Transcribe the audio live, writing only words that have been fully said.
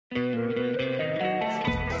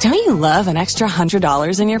Don't you love an extra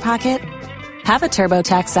 $100 in your pocket? Have a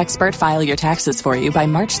TurboTax expert file your taxes for you by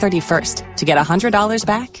March 31st to get $100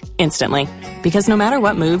 back instantly. Because no matter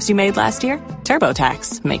what moves you made last year,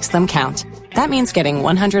 TurboTax makes them count. That means getting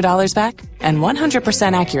 $100 back and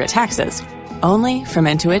 100% accurate taxes only from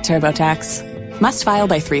Intuit TurboTax. Must file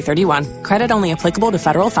by 3/31. Credit only applicable to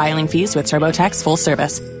federal filing fees with TurboTax full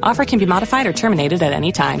service. Offer can be modified or terminated at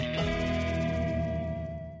any time.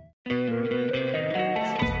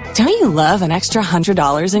 Don't you love an extra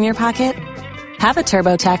 $100 in your pocket? Have a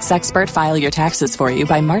TurboTax expert file your taxes for you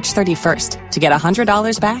by March 31st to get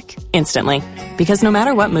 $100 back instantly. Because no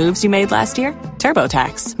matter what moves you made last year,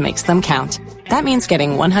 TurboTax makes them count. That means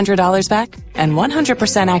getting $100 back and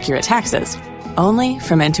 100% accurate taxes only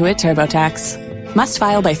from Intuit TurboTax. Must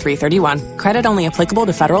file by 3/31. Credit only applicable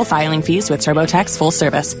to federal filing fees with TurboTax full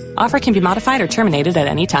service. Offer can be modified or terminated at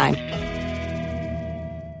any time.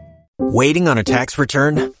 Waiting on a tax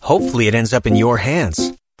return? Hopefully it ends up in your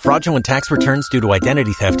hands. Fraudulent tax returns due to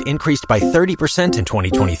identity theft increased by 30% in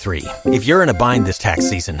 2023. If you're in a bind this tax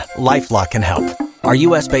season, LifeLock can help. Our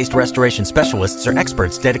U.S.-based restoration specialists are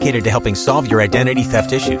experts dedicated to helping solve your identity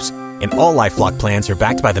theft issues. And all LifeLock plans are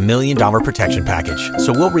backed by the $1 Million Protection Package.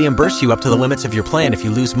 So we'll reimburse you up to the limits of your plan if you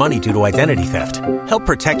lose money due to identity theft. Help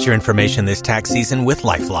protect your information this tax season with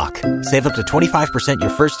LifeLock. Save up to 25% your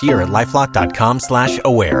first year at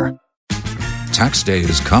LifeLock.com/aware. Tax day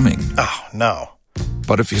is coming. Oh, no.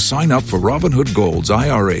 But if you sign up for Robinhood Gold's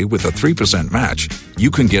IRA with a 3% match, you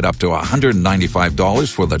can get up to $195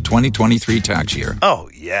 for the 2023 tax year. Oh,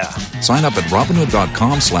 yeah. Sign up at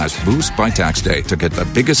Robinhood.com/boost by tax day to get the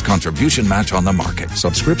biggest contribution match on the market.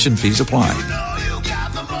 Subscription fees apply.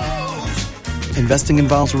 Investing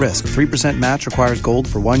involves risk. 3% match requires gold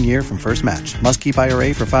for 1 year from first match. Must keep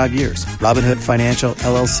IRA for 5 years. Robinhood Financial,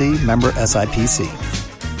 LLC, member SIPC.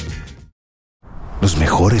 Los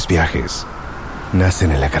mejores viajes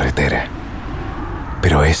nacen en la carretera,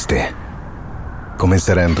 pero este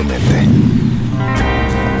comenzará en tu mente.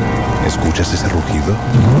 ¿Escuchas ese rugido?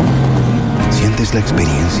 ¿Sientes la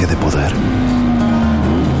experiencia de poder?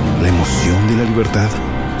 ¿La emoción de la libertad?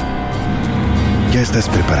 Ya estás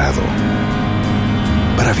preparado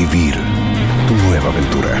para vivir tu nueva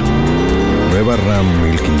aventura. Nueva Ram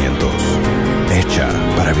 1500. Hecha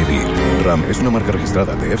para vivir. Ram es una marca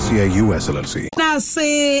registrada de FCI US LLC.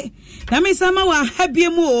 Nase, nami sama wa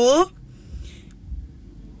habiemu.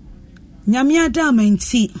 Nyamia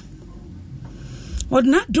damenti.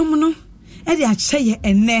 Odna dumno, edi acheye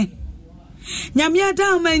ene. Nyamia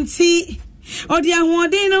damenti. Odi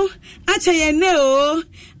ahwodeno, acheye ene o.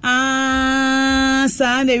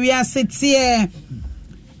 Sa ne wi asetie.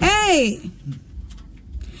 Hey!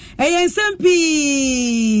 Hey,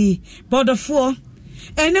 SMP Bodofo.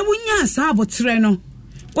 Ene wunya sa abotre no.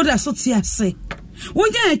 Oda so ti ase.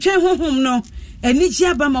 Wunya etwe honhom no. Eni ji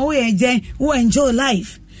aba ma wo eje, wo enjoy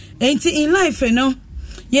life. Enti in life, you know.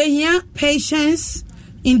 You hear patience,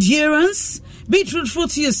 endurance, be truthful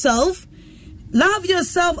to yourself, love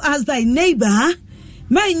yourself as thy neighbor,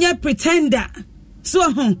 manya pretender.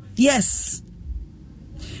 So yes.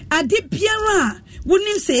 Adi piara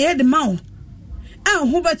wunim say the mouth. Ah,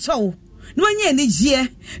 who but so? No one any year,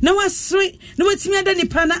 no one sweet, no one timid any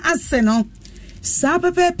pana aseno.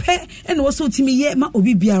 Sabape, and also to me yet, my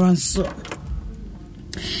obi biaran so.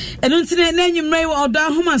 And don't see the name you may or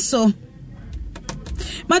down home so.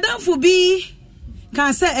 Madame Fubi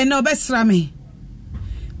can say and no best rami.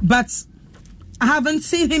 But I haven't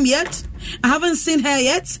seen him yet. I haven't seen her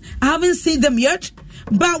yet. I haven't seen them yet.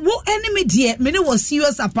 But what enemy dear, me no was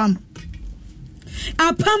serious upon.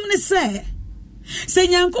 Upon the say. Say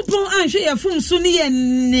Yankupon answer your phone soon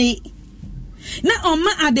ye. Na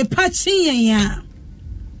oma ade patching ya.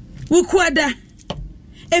 Wukwada.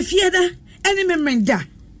 If yada, any memenda.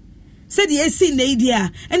 Said ye see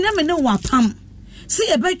nadia, and never know what pam. See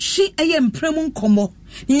a bed she a yam premon combo.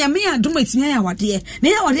 Nyamia do it near our dear.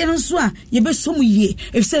 Near our dear swa, ye be some ye.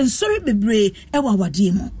 If sensory be brave, our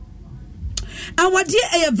demo. Our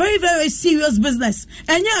dear a very, very serious business.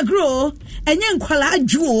 And ya grow, and yan quala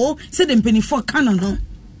jewel, said in penny for canon.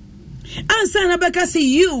 Answer Nabeka say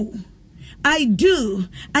you. I do.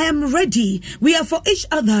 I am ready. We are for each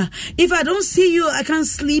other. If I don't see you, I can't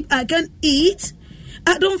sleep, I can't eat.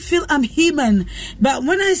 I don't feel I'm human. But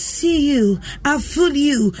when I see you, I feel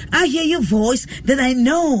you. I hear your voice, then I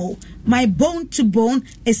know my bone to bone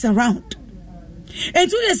is around. And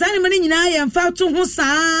to the sign money in I am far to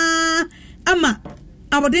Husa. Ama,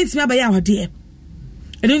 our dance me by our dear.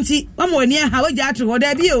 I don't see one more near how I got to what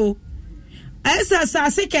I do. As I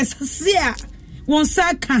say, Cassia, one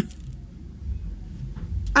saka.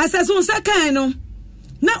 As I saw Saka, no.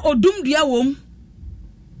 Now, or doomed your womb.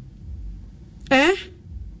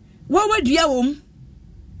 What would you home?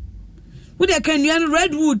 Would I can you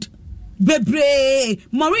redwood? Bebre,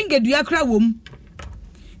 moringa diakra wom.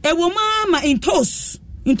 E woma in toast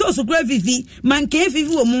fifi, manke fifi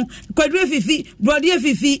womu, kwadre fifi, brody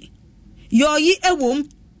fifi. Yo yi e wom.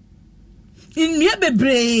 In ye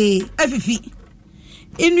bebre, fifi.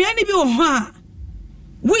 In ye ni bi wo ho a,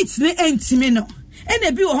 wheat ne entime no. E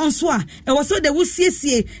na bi wo ho so a, e wo so de wo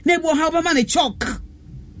siesie na bi wo ha ba ma ne chalk.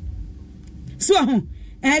 So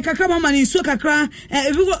kakra mama ni so kakra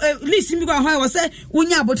listen bi go ho wa say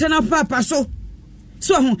wonya abotana papa so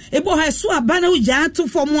ebo ha so aba na uja to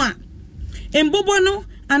fom a embobo no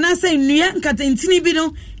anase nnua nkatentini bi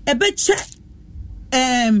no ebeche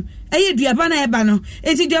duaba na eba no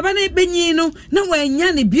enti duaba na ebenyi no na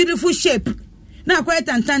wanya ne beautiful shape na akwa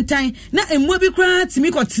tantantan na emu bi kra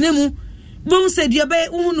timi kotena mu bon se duaba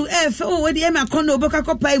unu efe we de ma kono oboka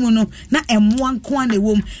kopai mu no na emwa nko an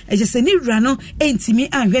ewom eje se ni wura no entimi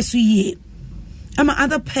anhweso yie ama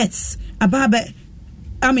other pets ababe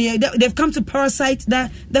they've come to parasite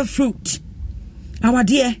the fruit. Our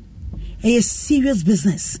dear, a serious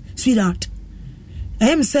business, sweetheart. I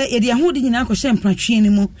am say e dia ho de nyina ko shempratwe ni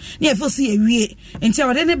mu na e fo se ewie enti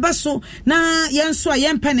awade ne baso na yenso a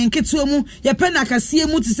yempa ne nketo mu ye pe na kase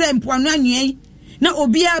mu ti se mpoano anwen na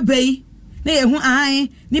obi abai na ye hu an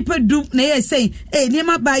nipa du na ye say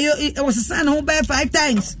niema bayo was san ho by 5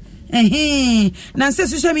 times na say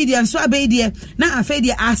social media so abai dia na afa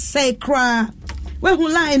dia asay kra we hu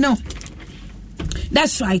lie no.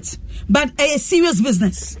 That's right, but a serious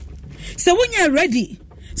business. So when you're ready,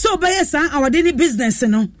 so by yes, our daily business,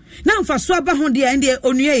 no. Now for swaba hondia and the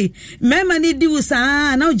onye, mema ni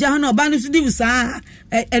diusa, now jahano banus diusa,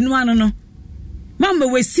 and one no. Mama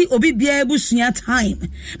we see obi bia busunya time.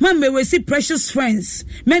 Mama we see precious friends,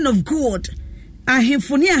 men of God.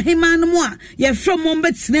 Ahimfonia himano moa, ye from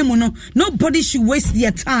mombets nemo no. Nobody should waste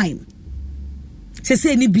their time.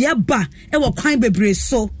 Say ni bia ba, e wo kwan bebre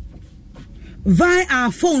so. Via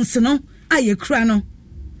our phones no, aye kra no.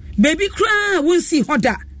 Baby cry won't see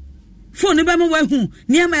hoda. Phone ba mo wa hu,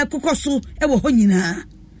 niam e kokoso e wo ho nyina.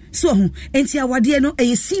 So hu, enti awade no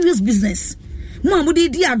a serious business. Mo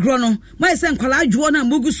amudi di agro no, my sen kwala adwo na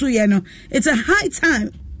mugusu ye no. It's a high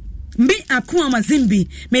time. Me akwa mazimbi,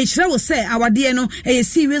 me chira wo say awade no a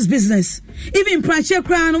serious business. Even Pranche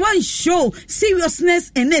cry no one show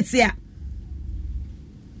seriousness in it ya.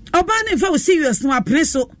 Obane fa serious no apne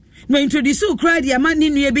so. No introduce you cry the man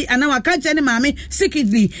in you be and now I catch any mammy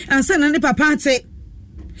secretly and send any papa say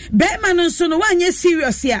Beman on so no one yes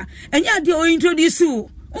serious here and ya do introduce you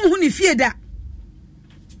only fear that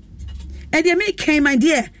and they may came my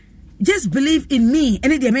dear just believe in me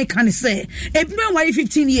and they may kind of say if no why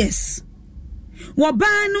 15 years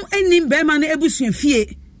wabano any beman ebusun fear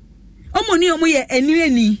omoni omoye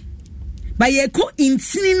any by ye ko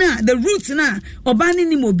intina the roots na obani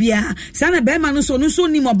ni mobia sana be ma no so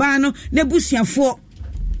ni mobano na busuafo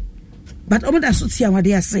but omoda so tia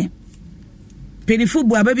wade ase penifo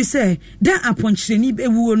bu ababi say da aponchireni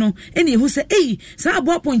bewuo no ene hu say sa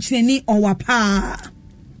abo aponchireni owa pa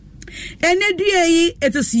ene due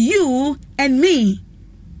it is you and me.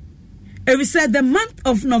 We said the month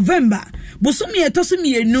of November bosumi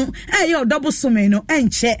etosumi enu yo double some no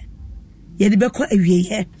enche ye de beko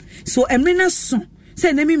awie. So emrena so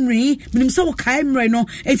say na mimri minim so kai mre no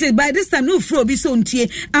it says by this time no fro bi so ntie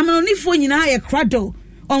amanoni fo nyina ye krado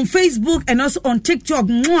on Facebook and also on TikTok.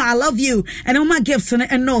 I love you and mama gifts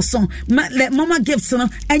and no song let mama gifts no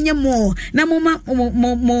any more na mama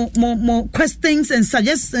more questions and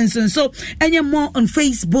suggestions and so any more on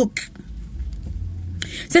Facebook.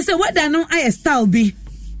 Say what da no I style be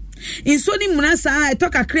in so ni munasa I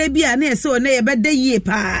talk a crabia na so na ye bede ye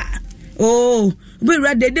pa oh we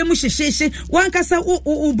read the demo she one kasa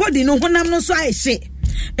body no honam no so ai she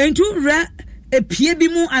entu ra epie bi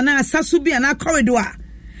mu ana asaso bi ana corridor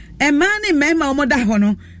e man ni mema omoda ho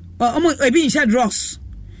no omo ebi nsha dross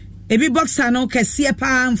ebi boxer no kese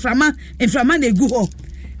pa mframa na egu ho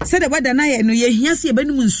say the weather na ye no ye hia se ebe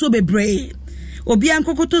ni nso bebre obi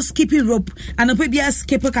ankokoto skipping rope anope bia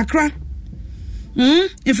skip kakra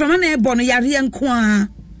mframa na e bo no yare enko a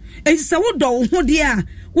enti wo do ho de a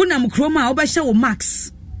unam kroma obesha wo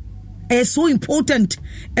max is so important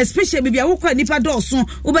especially bibia wo kwa nipa doso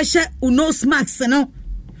obesha nose max no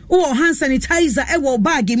wo hand sanitizer e wo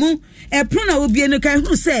bag mu e prona obie no kan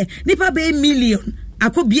hu se nipa be million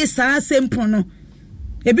akobie saa sempro no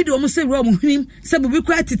ebi do mo se ro mo hnim se bibi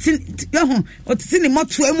kwa titi ho otiti ni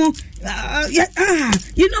moto emu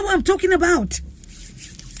you know what I'm talking about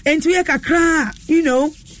and we kakra you know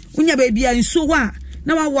unya baby and so wa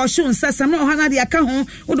na wa wash unsa sam no hana de aka ho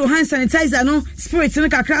wo do hand sanitizer no spirit no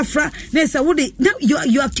kakra fra na say wo de now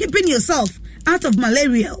you are keeping yourself out of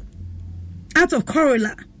malaria, out of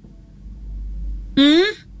cholera.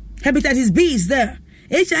 Hepatitis B is there.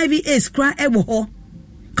 HIV is cry ewo ho.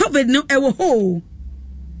 COVID no ewo ho.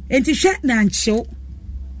 Enti hwe na ncho.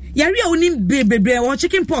 Yari onim bebre or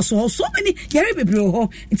chicken pox so many yari bebre ho.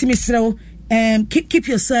 Enti mesrew keep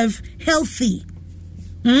yourself healthy.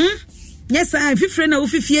 Yes, I if friend na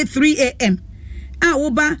 3 a.m.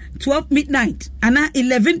 Oba 12 midnight ana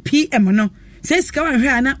 11 p.m. no. Says ka hwe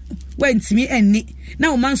ana wentimi enni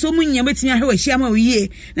na o man so munya betimi ahwe hia ma oye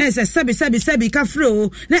na se sabi ka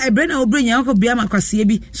fro na ebre na obrenya ko bia makwase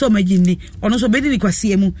bi so magini ono so bedi ni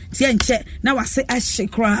kwase mu tie nche na wase ahye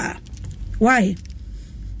kra why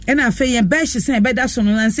and I feel best say better so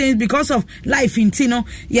no and saying because of life in tino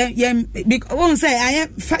won't say I am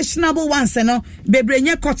fashionable once no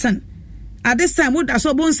bebrenya cotton at this time would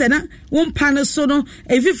so bon say na won panel so no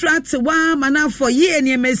if you flat one man for year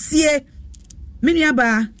ne mesie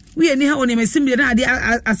miniaba we any how on mesim na ade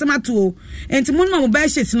asamato enti mo no mobile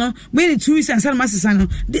shit no we need 2 weeks and some masesa no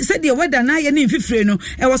said the weather na ye ne mfifire no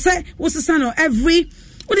e was say wo sesa no every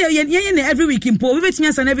every week in po we betimi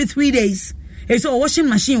asan every 3 days. It's a washing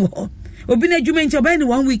machine wo obi na adwuma nti oba ni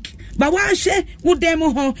 1 week but wa hwe wo dem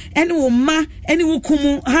ho ene wo ma ene wo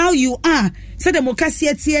kumu how you are said dem okase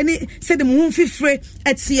atie ni said dem hu fifre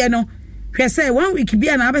atie no hwe say 1 week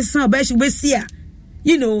bia na abesa oba hwe besia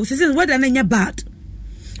you know since weather na nya bad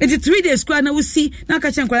it's 3 days kwa na we see na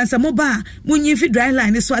ka chen kwa nsa mo ba munyi fi dry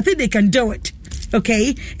line so I think they can do it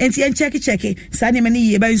okay and check sa ne mani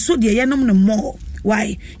ye ba so de ye nom no more.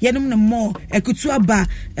 Why? Yenum no more. Ekutuaba,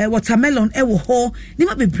 watermelon, ewo ho.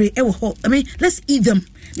 Nima bebre, ewo ho. I mean, let's eat them.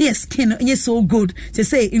 Yes, skin, yes, so good. They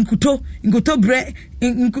say, inkuto bre,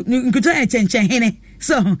 inkuto hene.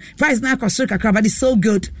 So, price na kosuka crab, but it's so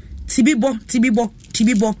good.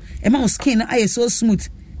 Tibibo. Ema skin, aye, so smooth.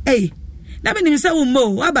 Hey, na be nimisa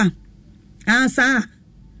umo, waba. Answer.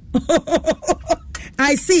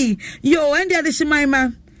 I see. Yo, and the other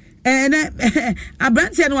shimaima.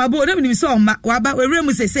 Abrantia no abo na me so ma waba we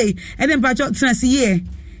remu say and then patch trans here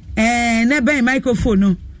na ben microphone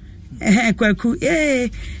no kwaku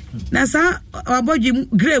na sa waboji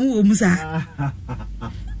grem wo musa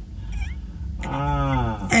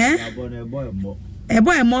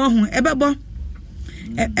boy mo ho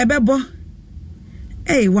ebebo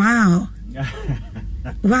hey wow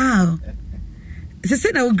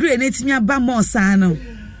se na o grem na timi aba mo sa no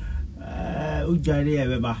ujare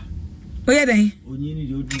ebeba oya den onyini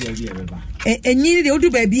de odu baby ebeba enyini de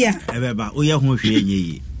odu baby a ebeba oya ho hwe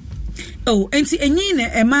enyeyi oh enti enyini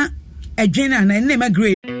ema adwena na ema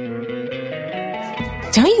great.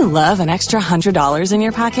 Don't you love an extra $100 in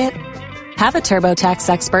your pocket? Have a TurboTax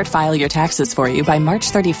expert file your taxes for you by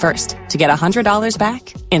March 31st to get $100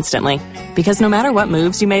 back instantly. Because no matter what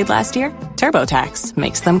moves you made last year, TurboTax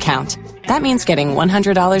makes them count. That means getting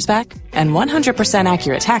 $100 back and 100%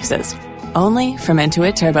 accurate taxes only from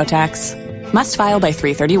Intuit TurboTax. Must file by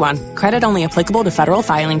 3/31. Credit only applicable to federal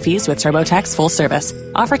filing fees with TurboTax full service.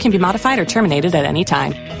 Offer can be modified or terminated at any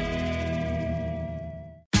time.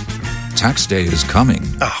 Tax day is coming.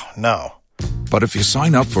 Oh, no. But if you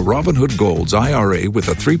sign up for Robinhood Gold's IRA with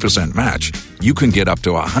a 3% match, you can get up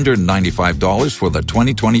to $195 for the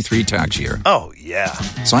 2023 tax year. Oh, yeah.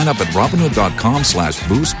 Sign up at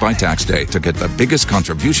Robinhood.com/boost by tax day to get the biggest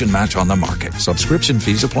contribution match on the market. Subscription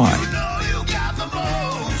fees apply.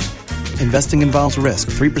 Investing involves risk.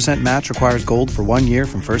 3% match requires gold for 1 year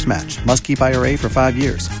from first match. Must keep IRA for 5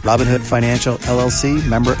 years. Robinhood Financial, LLC,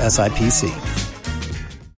 member SIPC.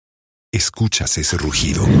 ¿Escuchas ese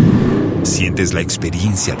rugido? ¿Sientes la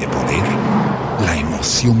experiencia de poder? ¿La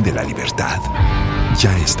emoción de la libertad?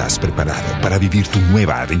 Ya estás preparado para vivir tu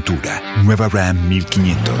nueva aventura. Nueva Ram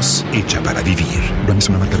 1500, hecha para vivir. Ram es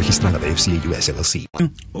una marca registrada de FCA US LLC.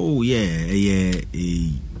 Oh yeah.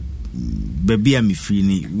 Baby am free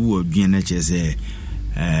ni wo adwene na chese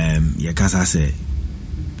ya kasa se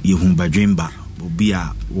ye humba dwemba obi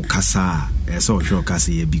a wo kasa so hwe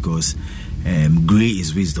kasa ye because gray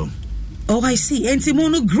is wisdom. Oh, I see. And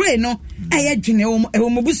Simono Gray, no, I had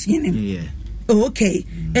yeah. Oh, okay.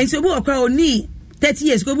 And so, what only 30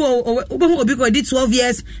 years go, because I did 12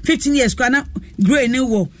 years, 15 years, Gray, no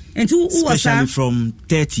war. And two, especially from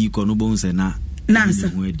 30, Konobones and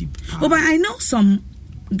Nasa. Oh, but I know some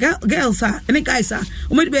girls are, and the guys are,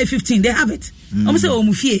 maybe 15, they have it. Almost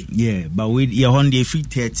a yeah, but with your on the free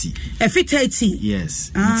 30. A free 30?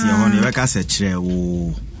 Yes. It's your on the record, said,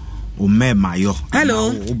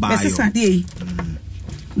 hello,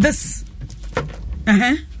 this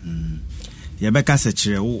yɛbɛka sɛ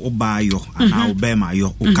kyerɛ wo ba yo ana wo ba ma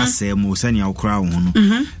yo wo ka sɛ mo sɛnea wo kra wo no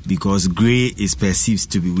because gray is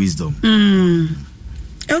perceived to be wisdom.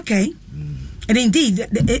 Okay. And indeed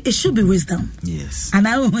it should be wisdom. Yes. And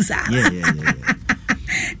I was yeah.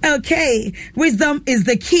 Okay, wisdom is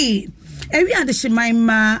the key. Every other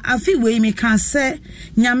shemaima I feel we me can say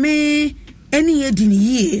nyame any edin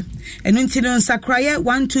ye and until on sakraya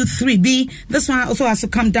 1 2 3b. This one also has to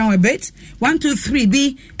come down a bit. 1 2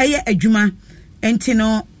 3b eye adwuma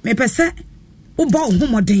entino me pese wo ba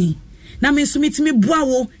homoden na me sumiti me boa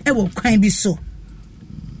wo e wo kwan bi so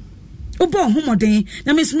wo ba homoden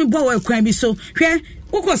na me sumiti boa wo kwan bi so hwe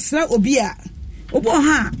wo kosra obi a wo bo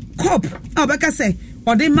ha cup a obeka se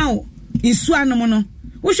ode ma wo nsu anom no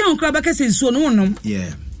wo hwe onkra beka se nsu no wonom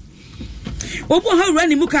yeah wo bo ha wura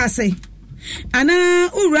ni mu ka se ana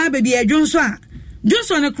ura baby adwonso a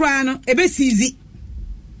dwonso ne kra no ebe sizi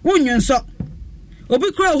wonwonso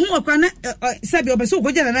obi kra hu okra na sabi obeso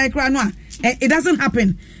ogoja na kra no a it doesn't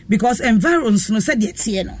happen because environs no said yet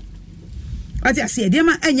tie no ati ase de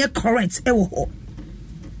ma enye correct e wo ho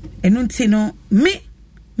enu nti no me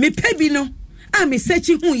pebi no a me search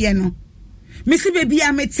hu ye no me si baby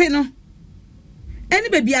a me te no any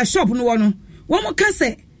baby a shop no wo no wo mo ka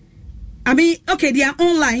se I mean, okay, they are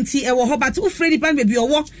online. See, but Freddy Pan baby or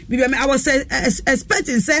what? I was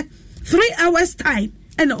expecting say 3 hours time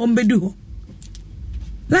and ombedu.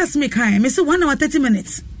 Last week, I miss 1 hour 30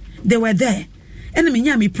 minutes. They were there, and the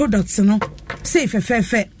Miami products, you know, safe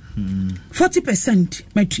 40%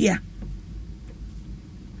 material.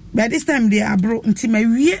 By this time, they are broke until my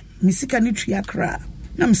weird Missika Nutria cra.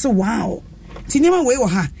 I'm so wow. Tinema way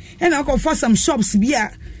her, and I'll go for some shops.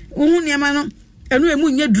 Beer, Uniamano, and we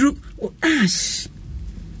moon your droop. Ash,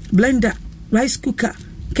 blender, rice cooker,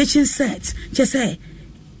 kitchen set. Just say,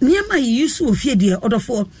 near my use of fear, dear, order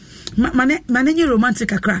for manage romantic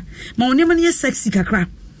kakra, my name sexy kakra.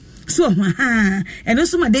 So, and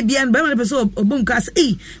also my debut and by my episode of Bunkas,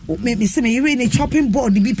 maybe see me really chopping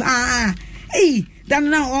board, the beep, then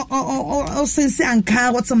now, all sense and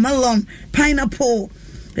car, watermelon, pineapple.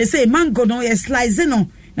 They say mango, no, yes, slice, no.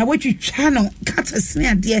 Now, what you channel, cut a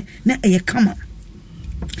snare, dear, na a come on.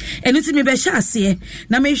 And it's me be shase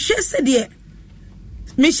na me hwe se de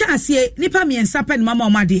me shase nipa me ensape no mama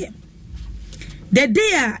oma de the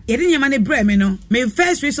day a yede nyama ne bre me no me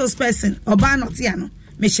first resource person oba not ya no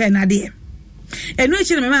me share na de enu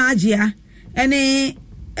echi me ma agea any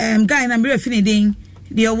guy na me refini den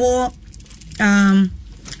the war I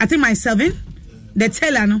think my 7 the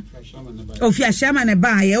teller no of ya shama ne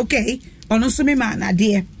buy okay ono so me ma na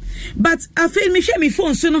de. But I feel me share me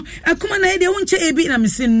phone so no I come na dey won che ebi na me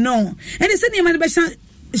say no and they say near man be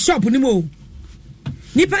shop ni mo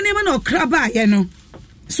nipa ne ma no kraba ye no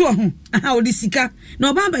so ho aha odi sika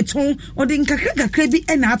na oba beton odi nkakra bi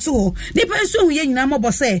e na ato ho nipa so hu ye nyina mo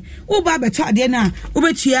bo say wo ba beto ade na wo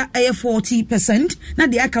betua 40% na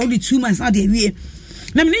de aka odi 2 months na de wie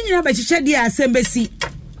na me nyina ba chiche de asembesi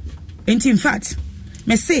in fact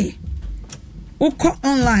me say wo ko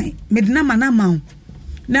online me de na manama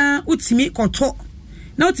na utimi koto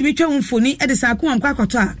na utimi twa mfoni e de sa ko amkwa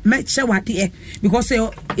koto a me che wade because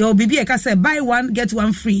your bibi e ka say buy 1 get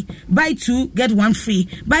 1 free, buy 2 get 1 free,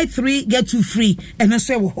 buy 3 get 2 free and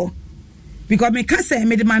so wo ho because me ka say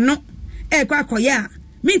me de ma no e kwa koya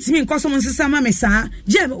me timi nkoso mo nsesa ma me sa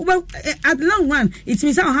je at long run it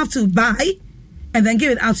means I have to buy and then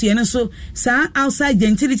give it out to you and so sa outside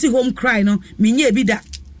gentility home cry no me nya bi da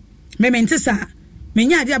me mente sa me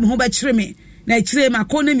nya ade abho ba kire me na kire ma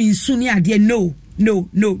kona mi nsu ni ade no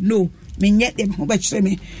me nye dem ho ba kire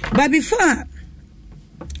me but before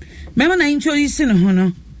me na introduce no ho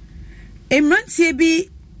no emrantie bi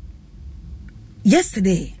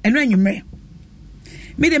yesterday and when you me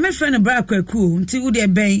de my friend Brakwaku nti wo de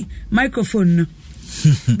ben microphone no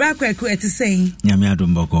Brakwaku et say nyame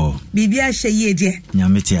adomboko bibia hye ye de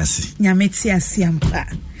nyame tiase ampa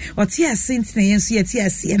oti ase ntina yenso ye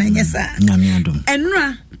tiase na nyesa nyame adom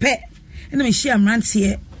enra pe na me hia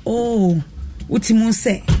mrantie utimu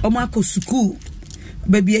se omo akosuku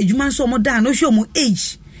baby adwuma so omo dan no hwe omo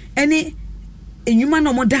age ene enwuma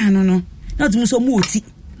no omo dan no na utimu so omo oti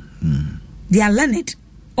they are learned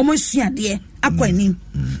omo suade akwanim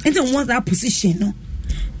ente want that position no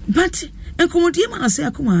but enkomodie ma ase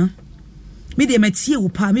akoma me de matie wo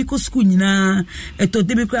pa me ko school nyina eto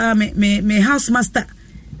de bi kra me house master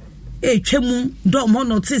twemu do mo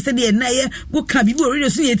no te se de na ye go ka bi bo radio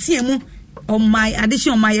so ye tie mu on my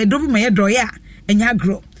addition on my double my droya enya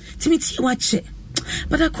grow timiti wache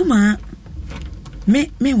but akoma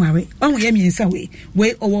me worry on we me nsa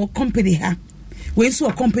we our company ha we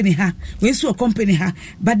so company ha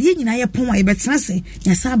but ye nyina ye pon wa ye betena se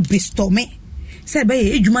nya sa besto me say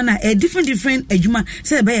be adwuma na a different adwuma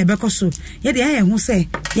say be bekoso ye de aye hu say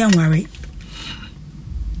ye nware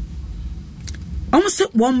almost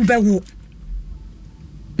one bewo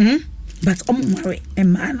but nware e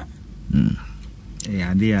ma no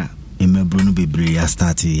yeah dia emebro no bebre ya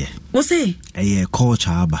start here wo say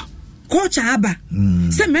culture aba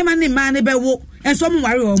say mema ne ma ne bewo enso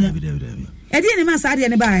nware o mo e de ne ma sa de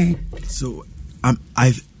ne ba so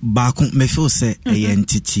I back me feel say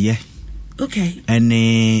entity okay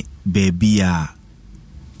any baby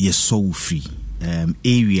you so free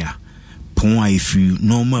area pon I free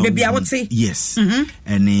normal baby I would say yes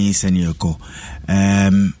any senior ko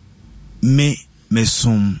me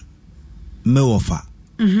som me offer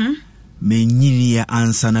me nyini ya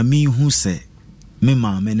answer na me hu say me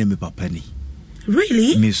ma me ne me papa ni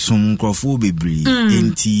really me som krofo bebre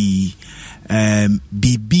enti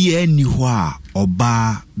bibi eni ho a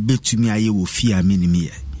oba betumi aye wo fia me ni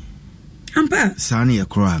me ampa sane ye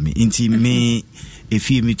kro ame enti me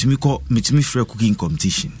efi metumi free cooking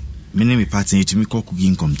competition me ne me partner metumi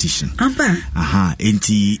cooking competition ampa aha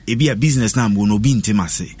enti ebi a business na mbo no bi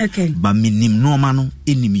ntemase okay ba minim normal no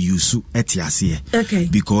enim yusu etiase okay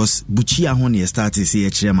because buchi a ho ne start say e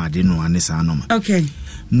kire ma de no ane sa no ma okay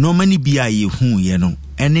normally bi a ye hu ye no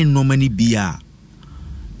ene normally bi a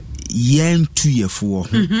yen tu yefo ho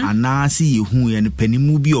anasi yehu ye ne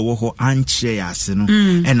panimu bi owo ho anche ya ase no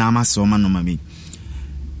e na amaso ma no mami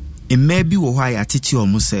emme bi wo ho ya tete o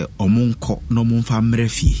mu se o mu nko no mu mfa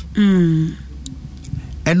mrafie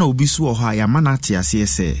e na obi so ho ya manate ase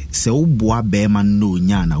se wo boa be ma no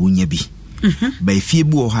nya na wonya bi ba fie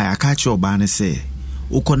bi wo ho ya ka che oba ne se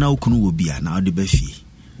ukona ukunu wo bia na ode ba fie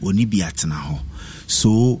oni bi atena ho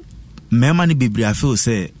so mema ni bibri afel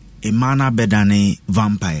se Emana bedane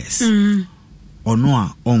vampires. Ono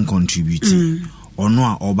a on contribute. Ono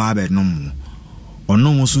a oba be no mo.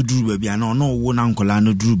 Ono mo so duru baby ana ono wo na nkola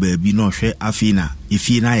no duru baby no hwe afina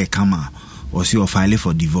ifi na ye kama or see or file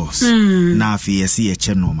for divorce. Na afi ye see ye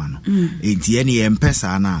che no ma no. Enti ene ye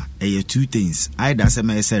mpesa na e two things. Either say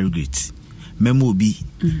me regret. Memo obi,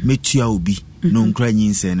 metua obi no nkra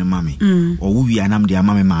nyinse ne mame. O wo wi anam de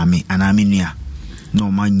amame mame aname nua.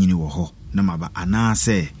 No man nyini wo ho. Na maba ana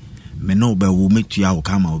say me no be wo metua wo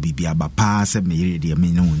kama obi bia ba pa se me yire de me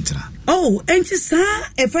ne wontra oh enti sa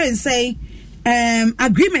e friend say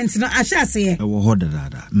agreement no asha say e wo ho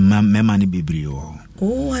dada me ma ne bebre wo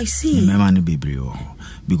oh I see me ma ne bebre wo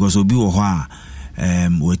because obi wo ho a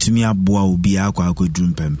wetumi aboa obi akwa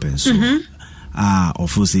drum so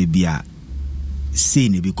ofo se bia sei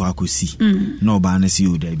ne bi kwa akosi na oba na si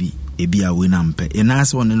oda bi e bia we na mpe e na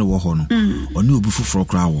se won ne wo ho no oni obi fufuro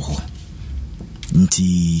kra wo ho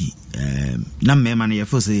nti na mema na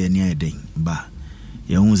yefo se ye ni eden ba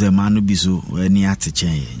ye hu ze ma no bi so ni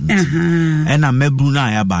atechen ye nti na mebru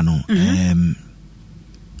na ya ba no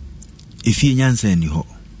ifi nyansa ni ho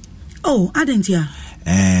oh adentia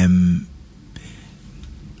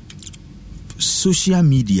social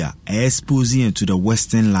media exposing to the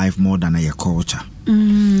Western life more than a culture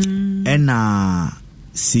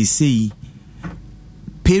say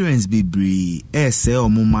parents be brave say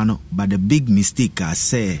omumano but the big mistake I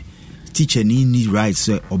say teacher need right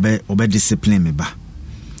so obey discipline me ba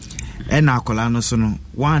akola no so no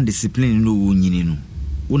one discipline no nyini no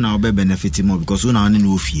una obe benefit more because una ne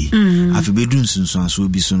no fie afi bedun sunsun so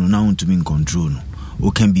bi so no na want to be in control no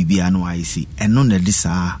o can be no I see and no na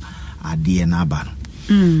disa ade na ba no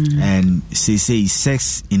and say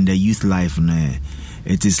sex in the youth life no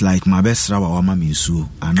it is like my best rawa wa mama nsuo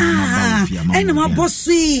and my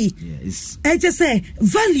bossy I just say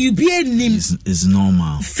value be enim is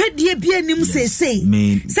normal fedie be enim say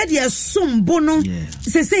said you some bono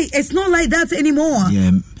say it's not like that anymore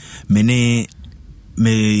me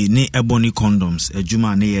ne ebony condoms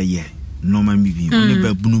ejuma na ye normal bibi oni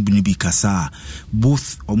ba bunu bi kasa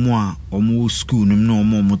both omo school no no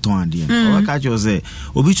omo ton ade o ka cho say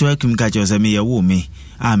obi cho akum ka cho say me ye wo me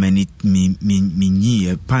amani mi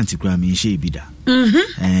nyi panty kra mi she bi da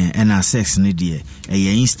and our sex ne de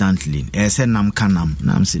instantly say nam kanam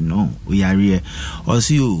nam say no o yare o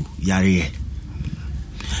see o yare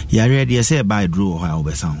de say by draw how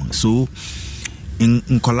obesan so in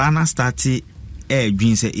kolana start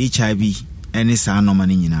dream say HIV any sa normal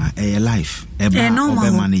nyina life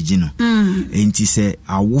obe manage no enti se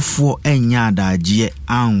awofo enya adagye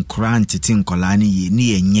ankora ntete nkola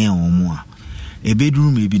ni enye omo a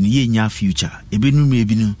ebeduru mebi no yenya future ebeduru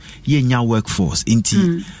mebi no yenya workforce enti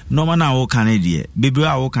normal na wo kan de bebre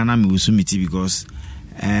a wo kan na me usumiti because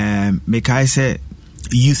me kai say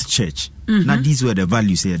youth church na these were the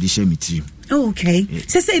values they share me to okay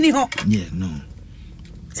say ni ho yeah no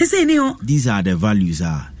say ni ho these are the values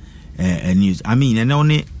news. I mean, and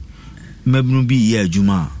only mebnu bi ye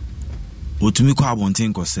adwuma otumi kwa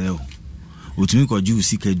abonten kosel otumi kwa ju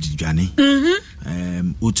sika dwane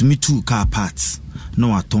otumi two car parts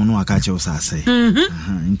no aton no aka che usase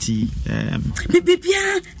nti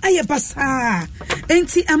bibia aye basa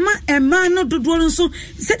nti ama ema no dodo nso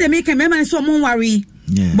se de make mema nso mo worry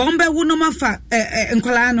bombe wo no mafa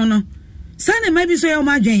nkola no sana maybe so ya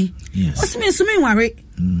ma dwen osimi so me worry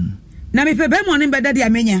na me pebe mo ne beda dia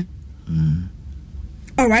menya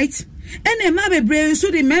all right ene ma bebre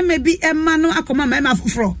nso de mema bi ema no akoma mema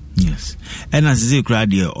foforo yes and as ze kra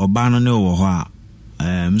de oba no ne wo ho a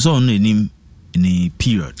so no enim in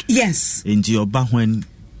period yes into oba when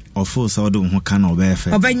of course all do ho kan oba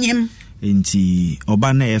efe obanyem into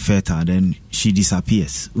oba na efeta then she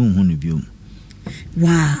disappears unhu no biom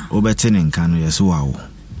wow obetene nkan no yeso wawo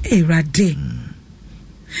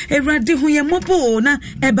erade hu ye mopo na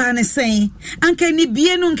eba ne sen anka ni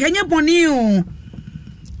bie no nkanya bone o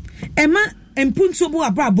ema empuntu bo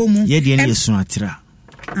abrabo mu ye de ne yesu atra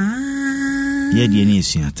ye de ne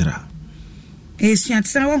yesu atra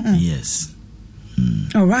wo ho yes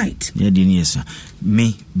all right ye de ne yesu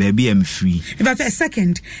me baby am free about a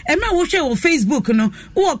second ema wo share on Facebook no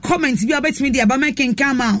wo comment bi abetimi dia ba making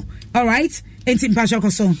come out all right enti mpasho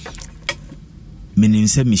koso menim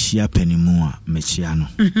se mehia panimu a mechia no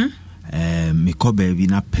me ko baabi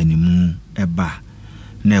na panimu eba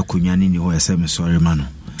na akonwane ni ho yese me sorry ma no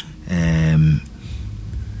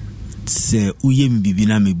se uye mbibi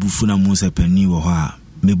na mebufu na mo se pani wo ho a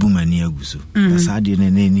mebu mani aguso asade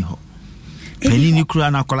ne ni ho pani ni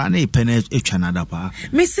kura na kola na ipene etwa na da pa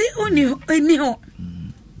me se oni ho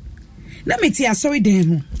na meti asori dem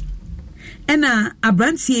mu ena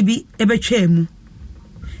abrantie bi ebetwa mu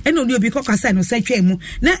ena oni obi kokasa no se twa mu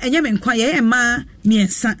na enye me nkwa ye ma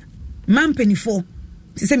miensa man penifo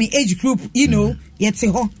ti se me age group you know yete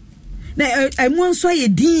ho na emu nso ye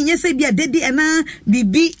din ye se bia dedi ena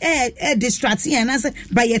bibi distracting ena se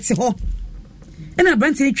ba yete ho ena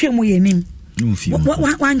abrantie twa mu ye nim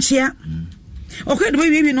wanchia okay do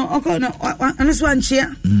we no okay no anaso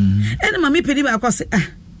wanchia ena mama pedi ba akose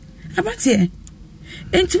abrantie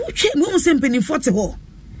enti wo twa mu se penifo te ho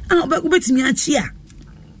ba betimi achia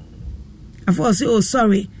I say, oh,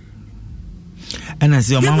 sorry. And I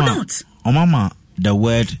say, mama, the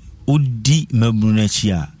word Udi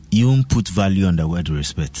Mebunechia, you won't put value on the word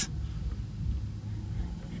respect.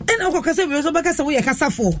 And Uncle Casa, we also back as a way a casa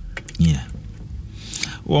for. Yeah.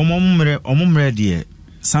 Omumre, dear,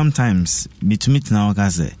 sometimes, meet now,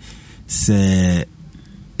 Casa, say,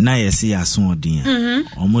 na yesi asun odin.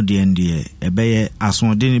 Omodien, dear, a bay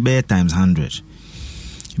asun odin, bay times 100.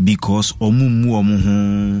 Because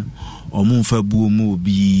omu fa bu mu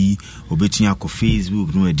bi obetua ko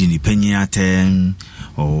Facebook no edi ni panya ten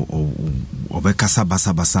obekasa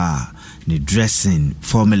basa the dressing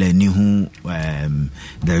formula ni hu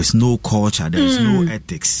there is no culture, there is no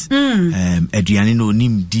ethics. Aduane no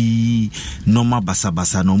nim di normal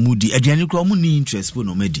basa no mu di aduane kro mu ni interest for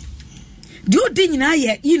no medi do din na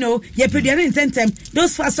ye you know ye peduane intentem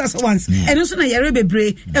those fast ones and also na ye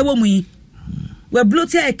rebebre ewo mu yi we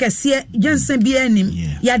blote ekese jansen bi anim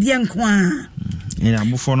yade nkoa ina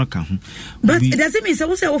bufo no ka ho but it doesn't mean say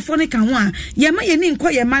wo say wo fo no ka ho a ye ma ye ni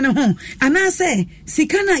nkọ ye ma ne ho ana say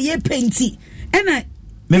sika na ye penti ena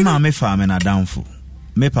me ma me fa me na downfo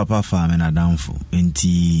me papa fa me na downfo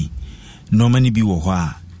enti no many bi wo ho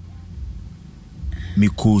a me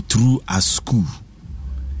go through a school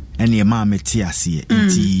ene ye ma me ti ase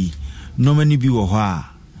enti no many bi wo ho a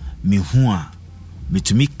me hu a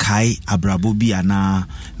metumi kai abrabo bi ana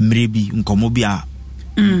mrebi nkomo bi a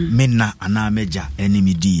menna ana meja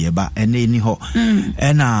enemy di eba ene ni ho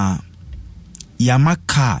ena yama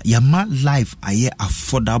life aye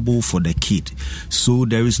affordable for the kid, so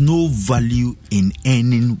there is no value in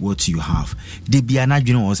earning what you have. De bia na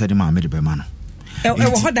dwene wo se de ma me de be ma no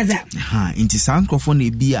inti sankrofo na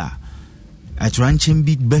bia atranchen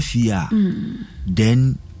bi bafia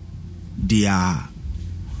then they are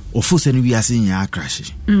ofuseni we are seeing ya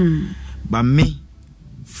crash. But me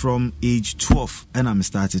from age 12 and I'm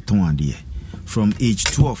started to one day. From age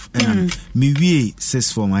 12 and me we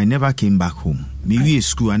 6 form I never came back home. Me we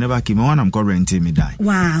school I never came. When I'm got renting me die.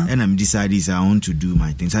 Wow. And I'm decided I want to do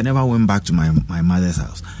my things. I never went back to my mother's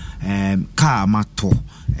house. Car mato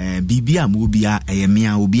bibia mobia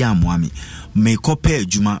eyemia obi amwami me copy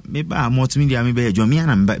juma me ba multimedia me be juma me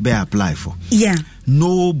and be apply for. Yeah.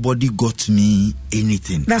 Nobody got me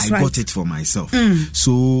anything. That's I right. got it for myself.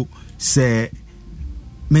 So say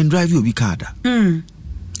men drive you be car.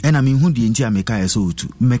 And I mean, who the entire meka so to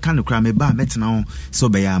mechanical me ba metna so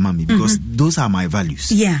be ya mami because those are my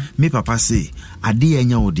values. Yeah. Me papa say ade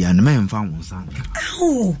enya wo dia no me mfa won san.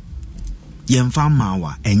 Oh. Ye mfa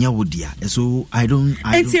mawa enya wo dia. So I don't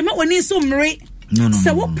Enti ma woni so mre. No.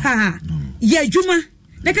 So wo pa. Ye adwuma.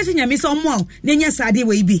 Na ka nyame so mo na nya sade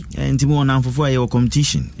we bi. Enti mo na mfofo aye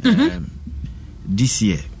competition. This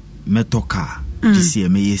year meto car. This year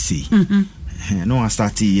me yesi. No I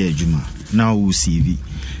start year adwuma. Now we CV.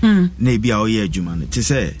 Na bi a o year adwuma no. Ti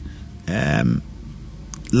say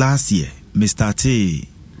last year me started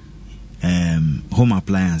home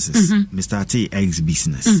appliances. Me started eggs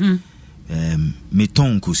business. Me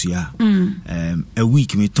ton kusia. A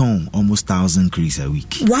week me ton almost 1,000 crease a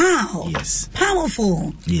week. Wow. Yes.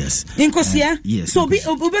 Powerful. Yes. In kusia. Yes. So be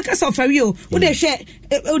obeka so for you. Wo dey share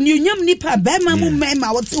nyam nipa be ma mu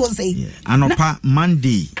mema what you say. Yeah. Anopa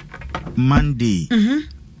Monday.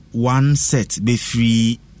 One set be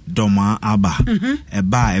free Doma Aba.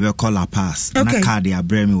 Eba ebe call a pass. Okay. Na car dey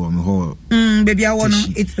abremi wo me ho. Baby I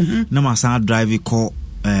want it. Na ma san drive call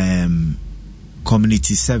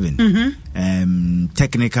Community 7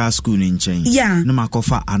 technical school in Chain. Yeah. No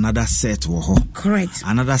makofa another set wo ho. Correct.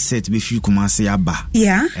 Another set be fi Kumasi Aba.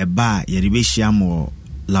 Yeah. Eba ye be hia mo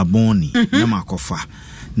Laboni no makofa.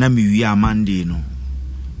 Na mi wi Monday no.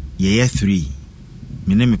 Ye 3.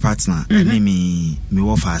 Me ne me partner ene me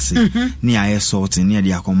wo fase. Ni aye sorting ni de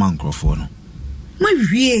akoma nkrofo no.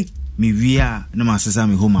 Me wi a no ma sesa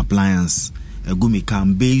me home appliance. Gumi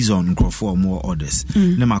can based on growth or more orders.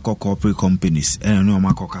 Ne mako corporate companies. No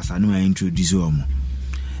mako kasa. No I introduce them.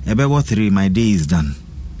 About 3 my day is done.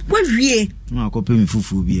 What really? No I pay me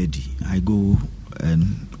fufu biedi. I go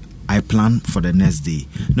and I plan for the next day.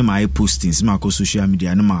 No my postings. No my social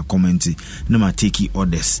media. No my commenting. No my taking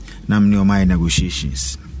orders. No my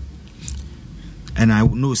negotiations. And I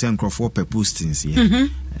know some growth per postings. Yeah.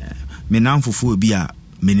 Me now fufu biya.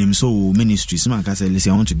 Minim so ministry. Someone can say,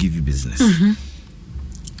 listen, I want to give you business.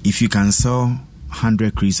 If you can sell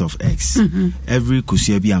 100 crates of eggs, every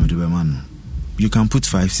kusia bi amdebemano, you can put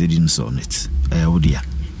 5 cedis on it. Odia.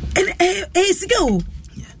 And go.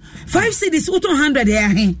 5 cedis, 100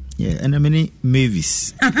 there. Yeah, and a many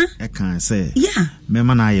Mavis. I can say, yeah.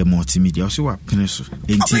 Memana ye multimedia. Also, what pencil?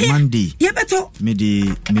 Until Monday. Yeah, better. Me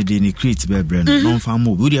de create be brand. Non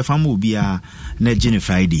famu. Would your famu be a net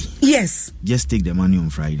Friday? Yes. Just take the money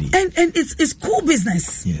on Friday. And it's cool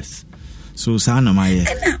business. Yes. So sana my.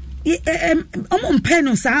 On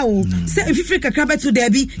pen sao. Say if you freak a crab to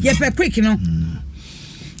Debbie, ye per quick, you know.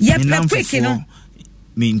 Ye per quick, you know.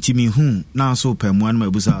 Me intimi hu na so per one my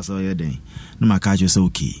busa so ye den. No ma catch you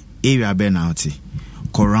okay. Area ben out.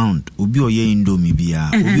 Go round. Obi oye indomie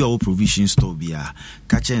bia. Obi o provision store bia.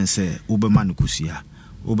 Catch and say Ubema no kusia.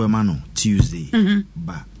 Ubema no Tuesday.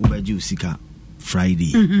 Ba ubeji usika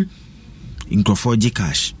Friday. In Crawford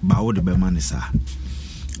cash. Ba o de bema ni sa.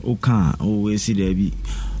 O kan o we see there be.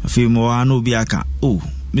 Afi mo anu bi aka. Oh,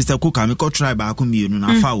 Mr. Kuka me ko try ba ko mienu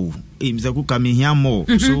na fa o. Mr. Kuka me here more.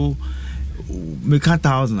 So me can't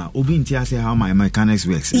 1,000. Obi ntia say how my mechanics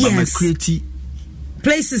works. Yes. But my creative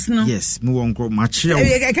places no. Yes, me won grow material.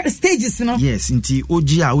 Stages no. Yes, nti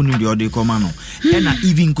oji a unu de ode koma no. And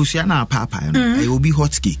even kusia na papa no. I will be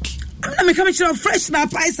hot cake. I'm not coming to fresh na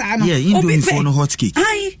price no. Yeah, indomie for no hot cake.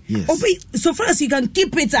 Aye. Yes. Obi, so far as you can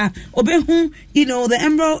keep it obi hu, you know, the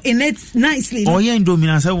emerald in it nicely. Oh yeah, indomie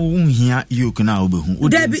na say wo hia you na obi hu.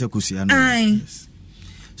 Odi say kusia no. Aye. Yes.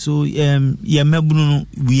 So yeah, mebunu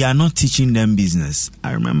we are not teaching them business.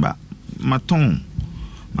 I remember maton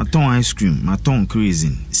ice cream, maton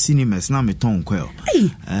kerosene, cinemas na maton quail. Hey,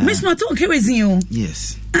 Miss maton kerosene.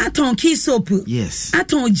 Yes. Aton key soap. Yes.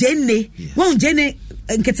 Aton jenne. Won jenne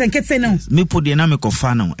nketse no. Me put the na me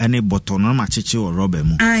kofa no ene bottle no ma cheche o rubber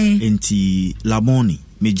mu. Enti laboni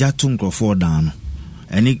me jatu nkrofo dan no.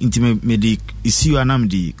 Ene enti me de isi anam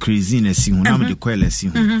de kerosene esi ho na me de quail esi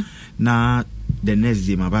ho. Na the next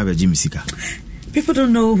day my baba Jimmy Sika. People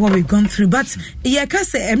don't know what we've gone through, but yeah,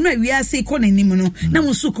 cause we are say calling him no, na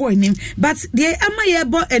musu call him. But the ama ye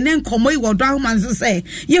bo and then come away what down man say.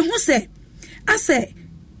 Ye who say, I say,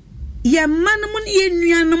 ye man mun ye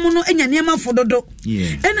nuano no enya niama for dodo.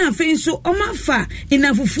 Yeah. And I think so oma fa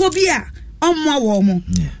ina phobia omwa womo.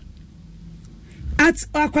 Yeah. At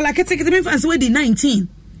akola kete me fans we di 19.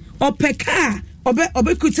 Opeka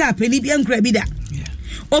obe kuta peni bi ankra bi da. Yeah.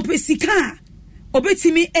 Opesika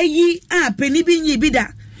obetimi eyi a peni bi nyi bi da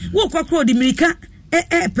wo kwakro di mirika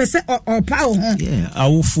pese opa wo ho yeah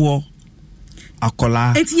awofo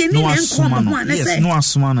akola no asoma no yes no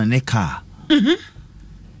asoma na ne car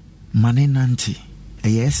mane nanti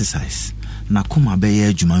exercise na kuma be ye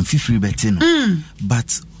adwuma mfifiri beti no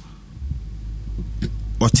but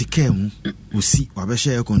otike mu osi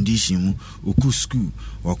wabehye air condition mu oku school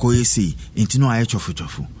wakoye say intino aye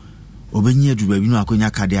chofo obenye duru baby no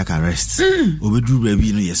akonya cardiac arrest obeduru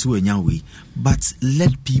baby no yes we nya we but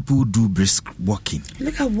let people do brisk walking.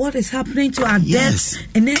 Look at what is happening to our deaths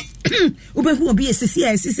and then ubehu obi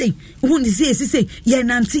esisi who say ye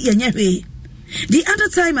nanti ye nyehwe. The other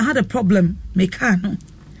time I had a problem mekano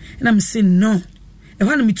and I'm saying no I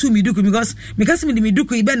want me to me duku because me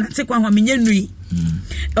duku ibe na take one me nyenui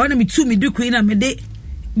I want me to me duku na me de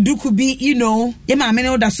duku be you know ye ma me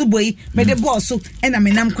no da so boy me de boss so and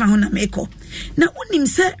me nam kwa ho na me ko na unim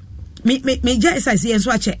say me just I see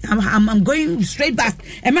so check I'm going straight back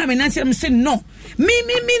and me nanti I'm saying no me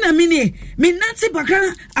nanti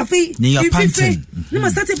bakara afi if no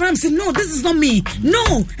start I'm saying no this is not me no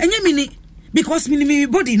enye me because me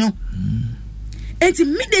body no and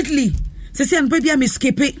immediately say I'm baby I'm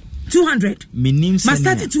skip it 200 must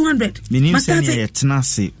start at 200 must start it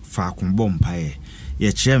tenase fa kumbo mpae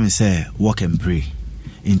ye kire me say walk and pray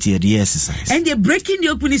into the exercise and they're breaking the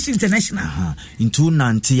open international into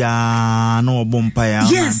nantia no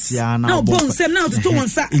bompae yes no bon sem now to one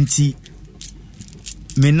sa inti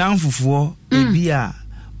me nanfofo ebia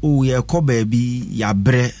o ye ko baby ya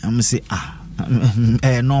bre am say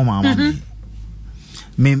no mama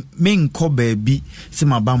me nko baby se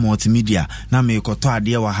maba multimedia na me koto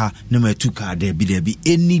ade wa ha na me tuka ade bi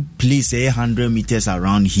any place 100 meters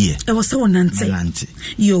around here it was so nante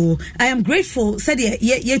yo I am grateful said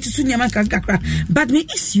ye tutu nyama kakra but me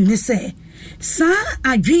issue ne say sa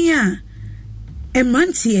adwen a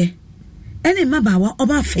emantie ene mabawa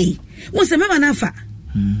oba fei won se mama na fa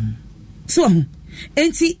so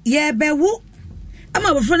enti ye bewu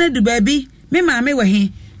ama bofo na du baby me ma me wa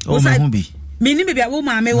he o ma hu bi mini baby awo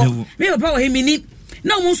ma me wo me papa wo he mini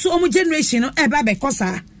na omo so omo generation no e ba be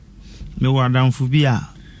kosa me wa danfo bi a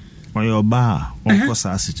oyo ba on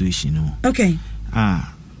kosa situation no okay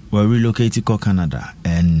we relocate to Canada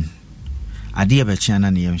and ade be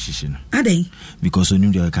chiana na yem hihye no ade because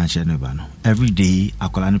onu dey can share no ba no every day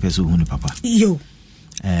akola no person hu ni papa yo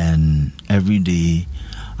and every day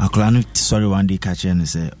akola no sorry one day catch and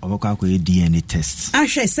say obakwa akoye DNA test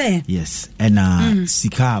ahwe say yes and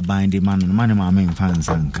sika bind the man ma me mfa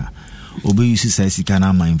nsanka obe use say sika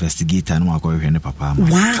na ma investigator no akoye ne papa ma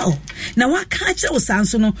wow na wa catch o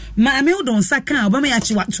sanso no ma me odon saka oba me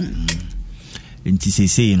achi watu nti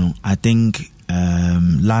say no I think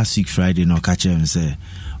last week Friday no catch him say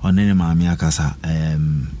onene ma me akasa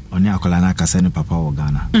oni akola na akasa ne papa wo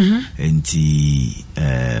Ghana nti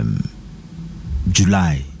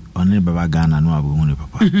July only baba Ghana no abu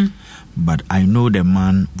papa but I know the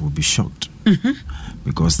man will be shocked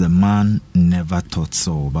because the man never thought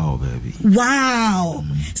so about baby. Wow.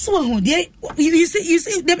 So you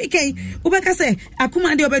see the okay ubeka say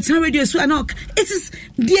akuma de obetan radio so anok it is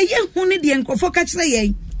the ye huni de enkofo ka kire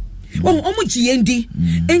ye omu giendi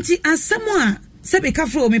enti asemo a sebe ka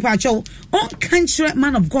fro me pa chow on country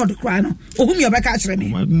man of God cry no ohum ye obeka kire me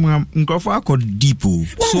nkofo akọ deep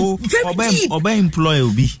so oba employ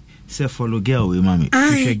obi say follow girl we mami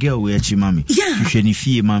hwehwe girl we achi mami hwehwe ni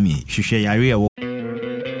fie mami hwehwe yare.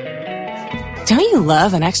 Don't you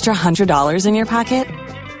love an extra $100 in your pocket?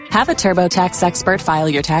 Have a TurboTax expert file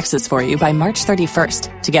your taxes for you by March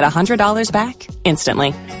 31st to get $100 back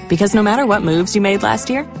instantly. Because no matter what moves you made last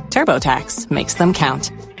year, TurboTax makes them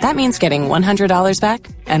count. That means getting $100 back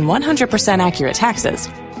and 100% accurate taxes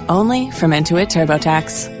only from Intuit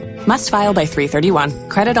TurboTax. Must file by 3/31.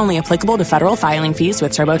 Credit only applicable to federal filing fees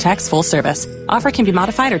with TurboTax full service. Offer can be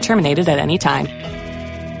modified or terminated at any time.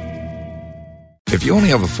 If you only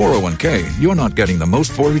have a 401k, you're not getting the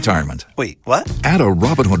most for retirement. Wait, what? Add a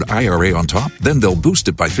Robinhood IRA on top, then they'll boost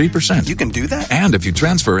it by 3%. You can do that? And if you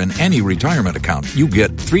transfer in any retirement account, you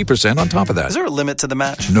get 3% on top of that. Is there a limit to the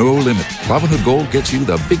match? No limit. Robinhood Gold gets you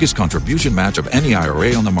the biggest contribution match of any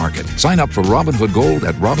IRA on the market. Sign up for Robinhood Gold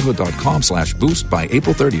at Robinhood.com/boost by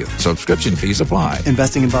April 30th. Subscription fees apply.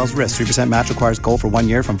 Investing involves risk. 3% match requires gold for 1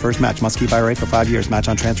 year from first match. Must keep IRA for 5 years. Match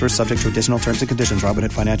on transfers subject to additional terms and conditions.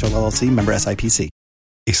 Robinhood Financial LLC, member SIPC.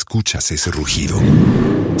 Escuchas ese rugido.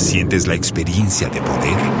 Sientes la experiencia de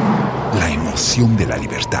poder, la emoción de la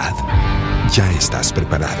libertad. Ya estás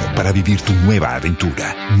preparado para vivir tu nueva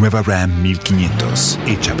aventura. Nueva Ram 1500,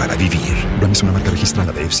 hecha para vivir. Ram es una marca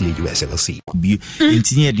registrada de FCA US LLC.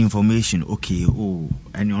 Engineered information, okay. Oh,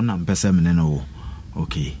 and you're not person,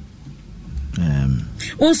 okay.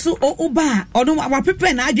 Also oba odo wa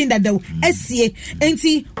prepare na agenda da esie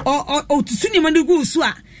enti o tutu ni manugu so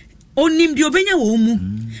a onim di obenya wo mu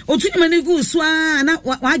otu ni manugu so a na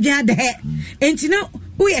wa adwen ade enti na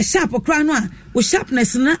wo ye sharp kra no a wo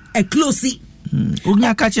sharpness na e close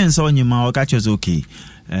Unya catching so nyima o catch us okay.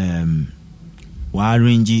 Wa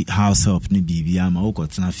arrange house help ni bibia ma wo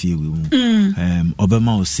kotena fie we mu.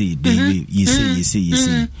 Obema o say dey you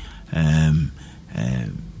say.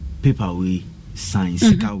 Paper we sign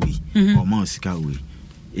sika we or ma sika we.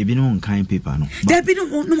 Ebi no kind paper no. There be no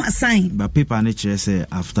sign. But paper na chere say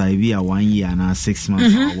after a 1 year na 6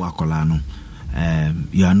 months wa akola no.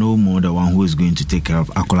 You are no more the one who is going to take care of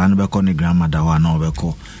akola no be call ni grandmother wa na be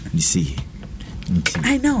call ni say.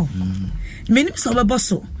 I know. Many so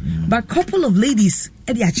but couple of ladies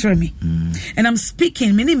e dey achire me. And I'm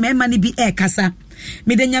speaking many men money be air kasa.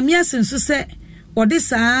 Me de nyamia senso say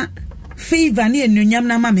odisa favor ni enunyam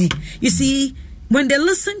na mame. You see, when they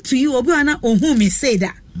listen to you obi ana ohun me say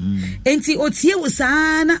that. Enti otie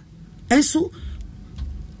wosana and so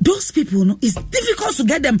those people no it's difficult to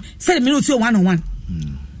get them say the minute one-on-one.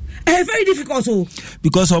 Very difficult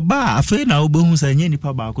because oba afei na obohu say nye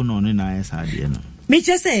nipa ba ko no na esa de no. Me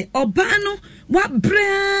just say oba no what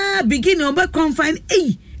bra begin oba confine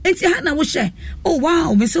enti ha na wo share. Oh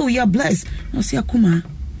wow, me say we are blessed. No say akuma.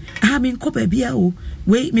 I mean ko ba bia o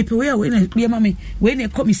we me pe we na bia ma me we na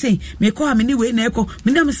ko me say me ko ha me ni we na ko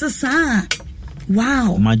me na me say sa.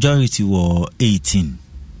 Wow. Majority were 18.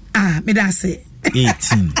 Me da say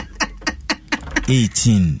 18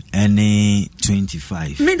 and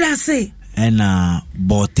 25. Me da say and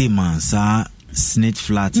bote man sa snake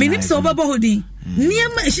flat. Me nim so baba hodi.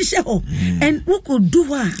 Niam ehihye ho. And who could do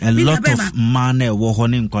her? A lot of man wo ho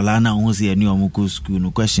ne nkola na ho se ani omuko school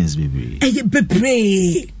no questions bebre.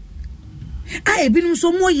 Bebre. Binum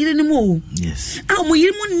so mo yire ni mo. Yes. Mo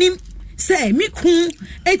yire mu nim say me kun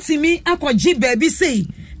etimi akwaji baby say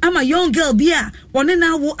I'm a young girl bia one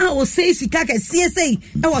na wo I say sika ka say e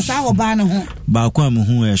was our ba no ho. Ba kwa mu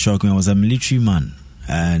hu e shock me was a military man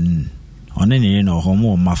and on any no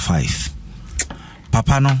homo ma 5.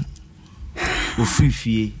 Papa no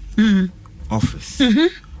ofifie office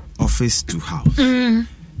office to house.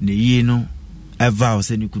 Ne ye no ever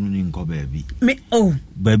was any kunu ni nko baby. Me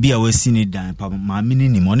baby a we see ni dan papa ma me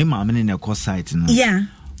ni money ma me ni ko site no. Yeah.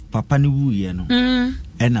 Papa ni wu ye no.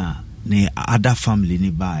 Ena ne other family ni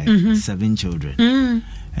by 7 children.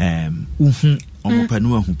 Omo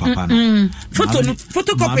panu ahu papa no.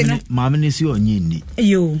 Photocopy no. Mama ni si onye ni.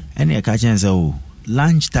 Yo. Ene e ka chen say o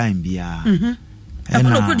lunch time bia.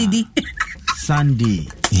 Sunday.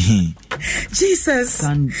 Jesus.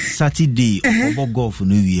 Saturday obo golf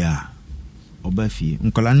no wia. Oba fie.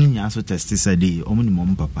 Nkola ni nya so test Saturday omo ni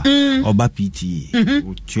mom papa. Oba PT.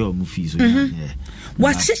 O che omo fie so.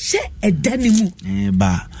 Wa chese edani mu.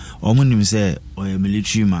 Ba omo nim say o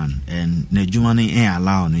military man and na juma ni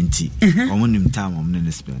allow no nti. Omo nim time omo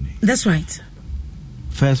ne spend. That's right.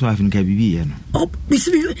 First wife in KBB no.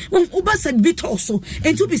 Oba said bit also.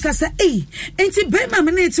 Enti bi say enti be ma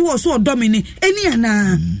me neti wo so domini eni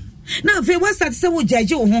ana. Na fe wa start say wo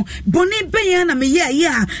jaje wo ho boni ben ya na me ye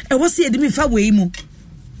a e wo se edimi fa we mu.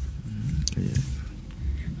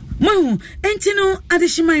 Mo enti no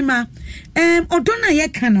adehimai ma odona ye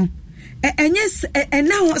ka no enye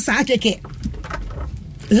na ho sa keke.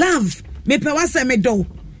 Love me pe wa say me do.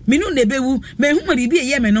 Me no na bewu me hu ma bibi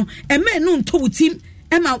ye me no e me no nto wutim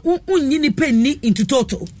Emma unyi ni penny into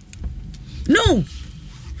total. No.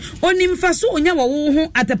 Oni mfaso onya wo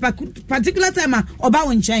ho at a particular time oba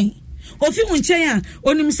wo nchen. Ofi wo nchen a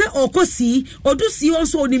onim se okosi, odusi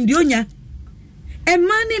also onim de onya. E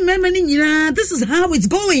mani memani nyina, this is how it's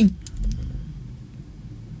going.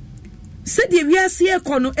 Said the wiase e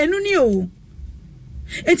kono enu ni o.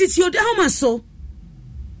 Etiti ode ho maso.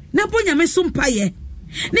 Na bonya me so mpaye.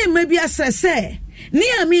 Na maybe asese. Ni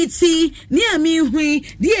amiti ni ami hui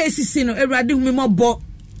die esisi no Awurade hu me mobo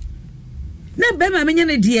na be ma menya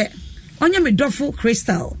ne die onye me dofo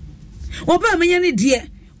crystal oba menya ne die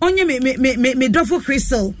onye me dofo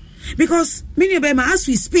crystal because many be ma as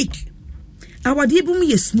we speak our die bum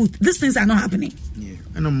is smooth. These things are not happening. Yeah,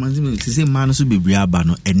 and I'm say man so bebre aba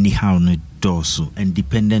no anyhow no doso and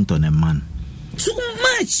dependent on a man too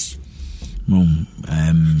much.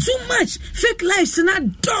 Too much fake lives not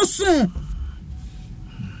doso.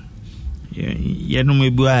 Yeah, no,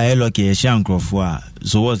 maybe I look at Shankrofwa.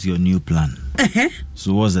 So, what's your new plan?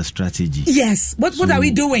 So, what's the strategy? Yes. What are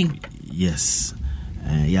we doing? Yes.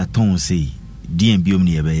 Yeah, Tom say, DMB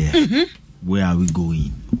Omni. Where are we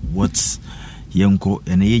going? What's Yanko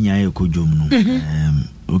and Yanya Kojum?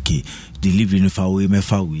 Okay, delivering far away,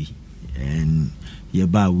 and you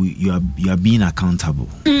are being accountable.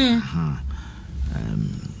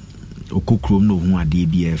 Okokrom no ho ade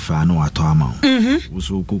bia fa no ato ama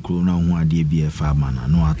so okokrom no ho ade bia fa ama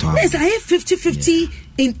no ato ama. Yes, I have 50-50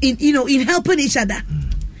 in in helping each other.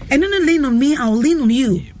 And don't lean on me, I'll lean on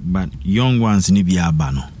you. But young ones ni bi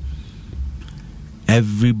abano.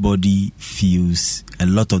 Everybody feels, a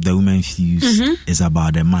lot of the women feels is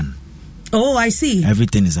about the man. Oh, I see.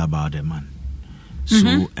 Everything is about the man.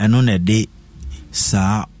 So and on a day,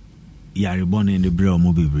 sa you are born in the brain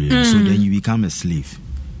or brain. So then you become a slave.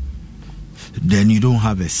 Then you don't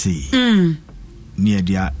have a say. Near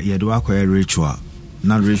the you ritual.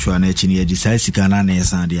 Not ritual nature near the Saisicana and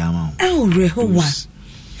the amount. Oh, Rehoa.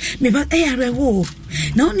 Me but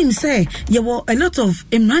Reho. Now him say you were a lot of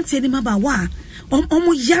imrant him about wa.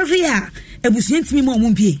 Omo yaria. E busient me mo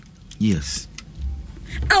mumpie. Yes.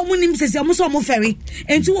 I want him says almost almost ferry.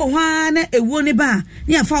 And to one a wone bar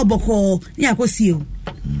near foul boko near cosio.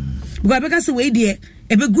 Because away dear,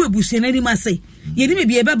 a big good bush and any must say. You need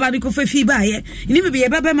be a babanico for fee by it. You need be a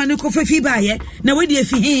babanico for fee by it. Now, where do you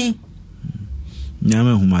feel?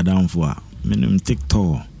 Nyame hu madam for menim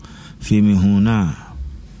TikTok femi hu na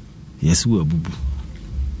yes we abubu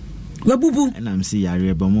and I'm see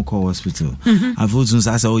yare ba mo call hospital I've also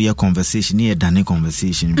say oh your conversation here done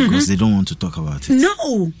conversation because they don't want to talk about it.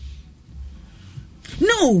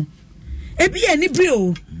 No e bi ani bre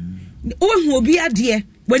o hu obi ade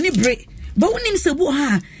when ni bre but when him say bo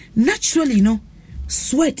ha naturally no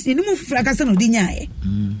sweat ni mu fufura ka say no di nyae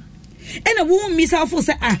and a woman miss out for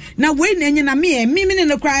say now when and na me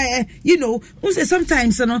no cry who say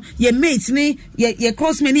sometimes your mates ni your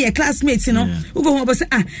classmates ni your classmates who go home but say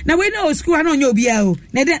now when no school I know you be na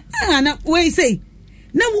then na we say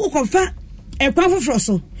na wo kofa e kwa foforo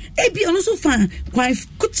so e bi ono so fan kwan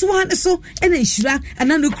kutuwa so e na nhira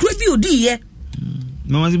ana no kura bi odi ye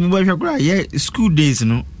no was me boy shakura school days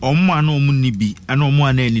no omo ana omo ni bi ana omo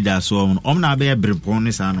ana ni da so omo na be brepon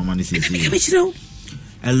ni sa no man say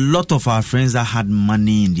a lot of our friends that had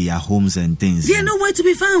money in their homes and things. They are nowhere to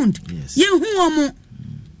be found. Yes.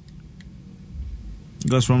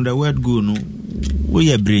 Because from the word go, no,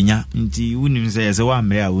 we are brinya. Inti unim say one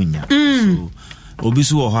mea unya. So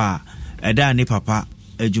obisu oha eda ni papa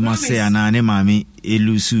ejuma say ana ne mami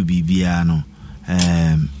elusu bibia no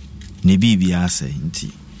ne bibia say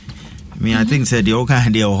inti. I think said the okay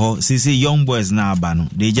they oho see young boys now bano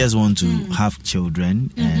they just want to have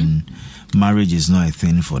children and marriage is not a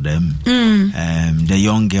thing for them. The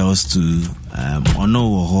young girls to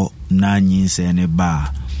ono na nyinse ne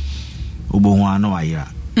ba obo ho ano ayira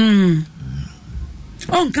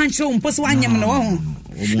on can't show poso anyam no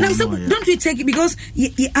now so don't we take it because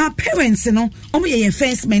our parents omo ye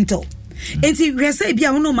first mental and we say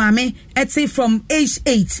bia no mame at say from age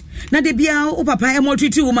 8 na de bia o papa e mo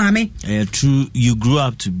treat o mame true you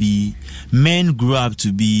men grew up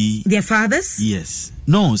to be their fathers. Yes.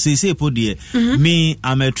 No, say po dear. Me,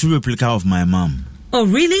 I'm a true replica of my mom. Oh,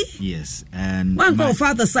 really? Yes. And one go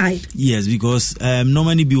father side. Yes, because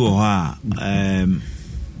normally be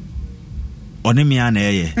onemi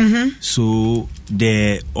ana so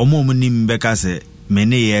the omomuni mbeka se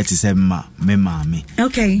mene ye ti se me mama.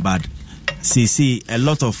 Okay. But see a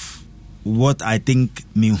lot of what I think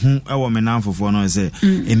me hu e wo me nan fofo no say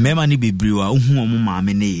e mema ni bebriwa hu omo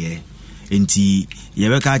mama ne ye enti ye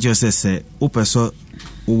be ka jo se opeso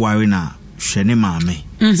wari na hwene mame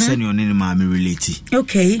sene one ne mame relate.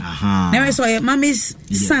 Okay. Now so your mommy's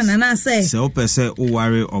son and I say opese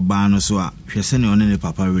wari oba no so a hwe sene one ne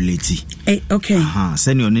papa relate. Okay.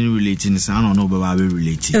 Sene one ne relate ni san no baba be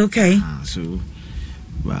relate. Okay. So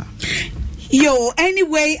wow. Yo,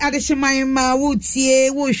 anyway, Adeshimayima wo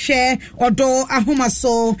share odo ahoma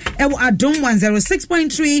so ewo adom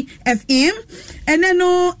 106.3 FM and then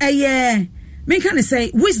no me can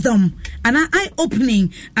say wisdom and eye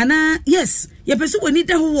opening and yes, your person will need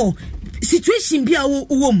that situation be a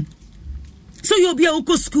wom. So you'll be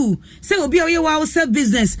a school, say will be a self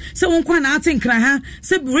business, so one quan out in cry,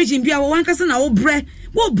 say region be a one cousin or bread,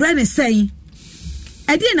 what bread is saying.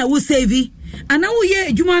 I didn't will save you. And now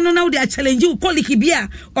you man now they are challenging you colleague bia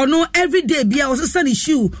or no every day bia or sunny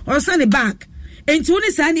shoe or sunny back. And to only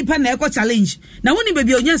say pan echo challenge. Now only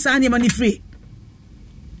baby on your sunny money free.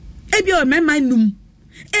 Ebi o men mind num.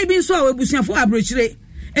 Ebi so a webusia for abrochire.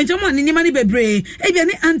 And to man ni money bebre. Ebi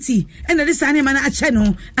any auntie and the sunny man a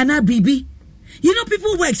channel and a baby. You know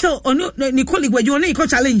people work so or no ni colleague where you only echo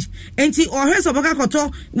challenge. And ti or her so baka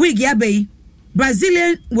koto wig ya bay.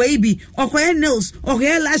 Brazilian wavy or hair nails or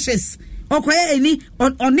hair lashes. Okay,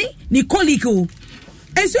 oni ni koliko.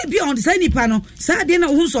 And so be on the same panel, Sadina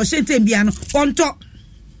who's or Shentembiano on top.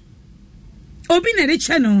 Open any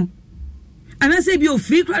channel. And I say be a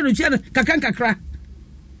free crowd of channel, kakanka crack.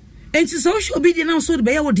 And so she'll be the now so the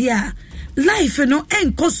bear dear. Life no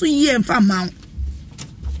end cost ye and fam mount.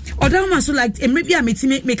 Or down must like and maybe I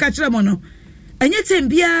make catch them on. anya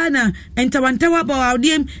tembia na entawantawa ba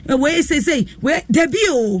awdiem we say we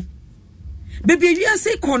debio baby you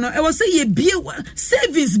say kono e was say ye bie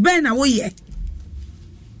savings ben na wo ye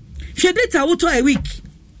hwe data wo to a week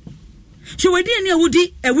hwe wedi ani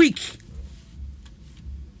awudi a week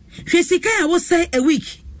hwe sika a wo say a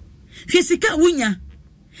week hwe sika wunya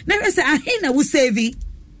na hwe say ahina wo save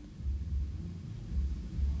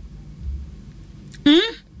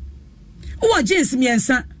Owa jeans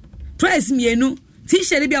miensa twice mienu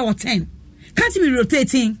t-shirt bia wo 10 can't be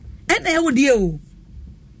rotating and e wo die o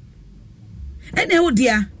and e wo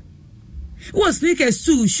dia wo sneakers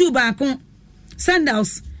too shoe back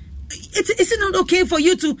sandals it's not okay for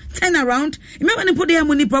you to turn around remember when put the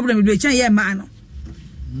money problem with the man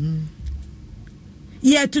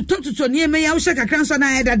yeah to talk to near me ya wo shaka kranso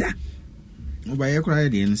na e dada Oba ye cry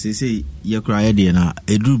dey no say ye cry dey na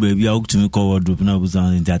eduru ba bia okutumi call wardrobe na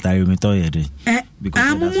obusan nti atare me to ye dey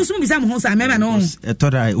because musu bisa mo sa mema no e to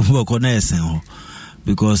da wo ko na esen ho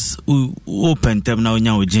because open term na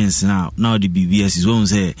onya o jeans now the BBS is one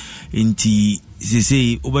say nti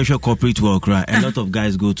say obesho corporate work right a lot of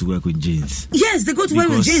guys go to work with jeans. Yes, they go to work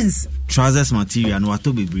with jeans. Trousers material no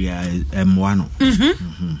ato bebre M1 no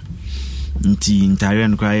nti ntare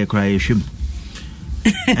no cry hwem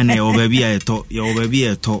and your baby a to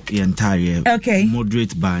entire okay.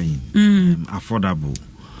 Moderate buying affordable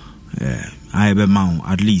I be mount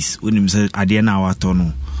at least when him say ade na wato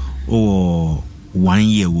no 1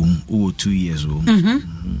 year or 2 years old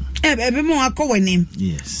ebe mo akọ wenim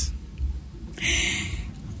yes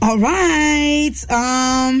all right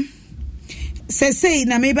say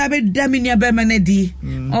na me ba be daminia be manadi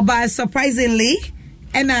oba surprisingly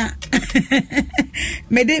and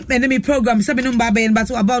me program sabi no ba but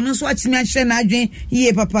about no so atimi ahye na adwen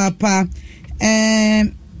ye papa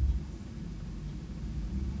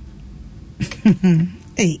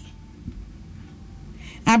hey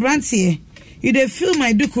Abrantie you dey feel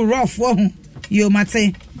my duku rough yo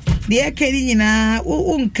mate the ekeri nyina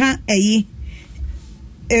wo nka eyi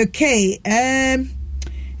okay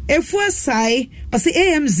if we say I say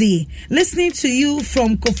AMZ listening to you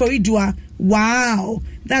from Koforidua. Wow,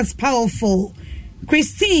 that's powerful.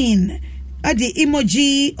 Christine, the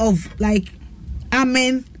emoji of like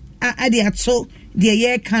amen adiato the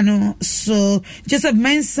year cano. So Joseph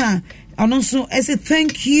Mensah and also I say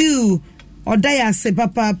thank you. Odaya se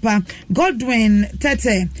papa Godwin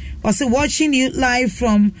Tete was watching you live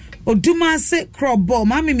from Odumase Krobo.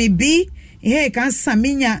 Mami mi bi here kan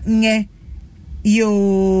saminya nge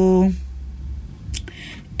yo.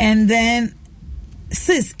 And then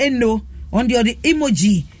sis endo on the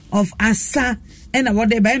emoji of asa and what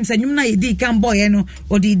they by him say nyumna yedi kan boy no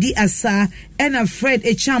or di asa and a Fred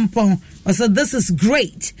a champon. So this is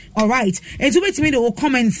great. All right. And to wait me the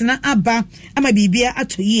comments na aba ama bibia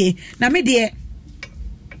atoye na me de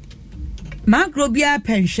magrobia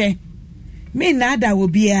penhwe me nada wo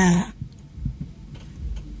bia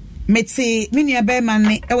meti me nia be man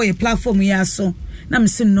ne e we platform ya so na me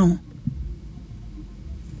say no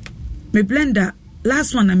me blender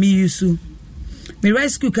last one na me use me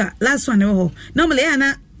rice cooker last one no normally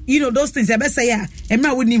ana you know those things I best say ya e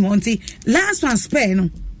ma wouldn't want it last one spare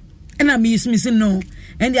no and I me say no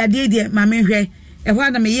and the idea ma me hwe e wa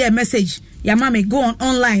na me hear message ya ma me go on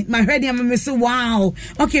online my head ya me say wow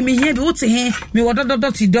okay me here be what here me what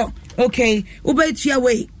dot okay ube tia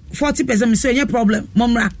way 40% me say no problem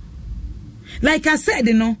momra like I said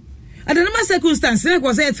you know at the normal circumstance it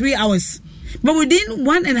was 3 hours. But within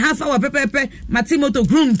 1.5 hour, pepe, Matimoto,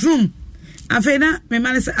 groom. Afena, my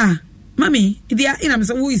man say, mommy, they are in. I'm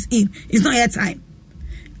saying, who is in? It's not yet time.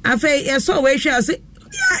 After I saw where she I say,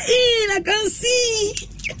 yeah, in. I can see.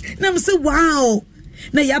 And I'm saying, wow.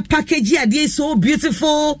 Now your package here, they so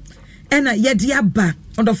beautiful. And yeah, dear ba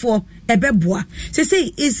on the floor, a beboa.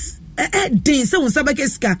 Say is a day. So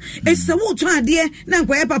sabakeska. It's a wood to dear. Now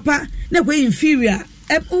papa, now inferior.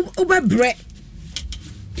 Over bread.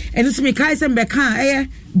 And it's me Kaisen Beka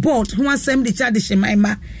bought who was sent the child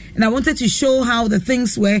Shemaima. And I wanted to show how the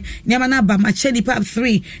things were Nyamana ba Machedi Pap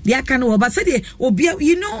 3. The Akano but said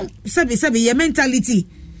you know Sabi your mentality.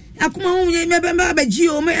 Akuma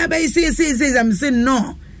say I'm saying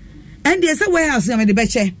no. And there's a warehouse in the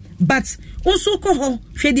beche. But also koho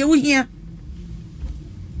shede we here.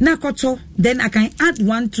 Nakoto, then I can add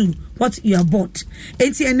one to what you have bought.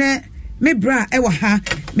 Etienne me bra ewa ha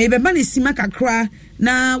me be mani simaka kra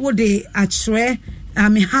na what they actually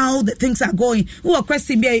how the things are going. Who are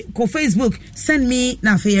question be ko Facebook send me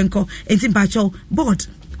na feyenko enti pacho board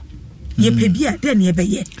ye pebia then ye be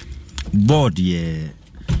ye board ye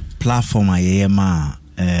platform ye ma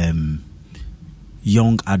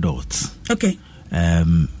young adults okay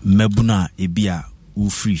mebuna ebia u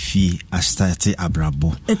free fee a start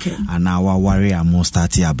abrabo and our warrior mo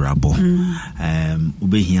start abrabo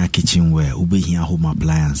ubehia kitchenware ubehia home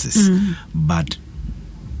appliances but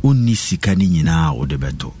uni sika ni nyina o de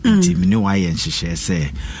beto nti me ne wa ye nhihye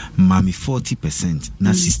se mami 40%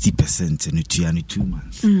 na 60% no tua ni 2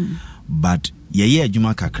 months but ye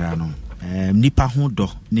adwuma kakra no nipa ho do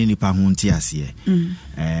ne nipa ho nti ase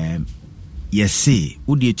yes say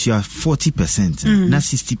udi tua 40% na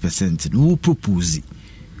 60% no propose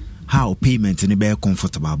how payment ni be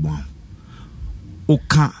comfortable bon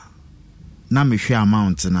oka na me hwe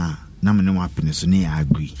amount na me ne wapene so ne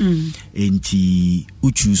agree enti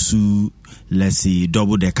uchusu let's say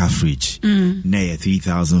double decker fridge na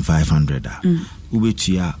 3,500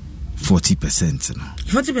 ubetua 40% no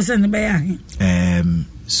 40% be ya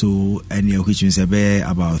so any which means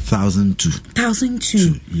about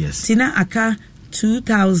 1,200 yes tina aka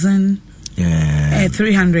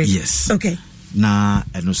 2,300 yes okay na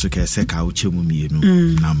eno so ke se ka uchemu mienu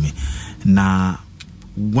na me na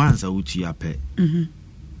once awutu ape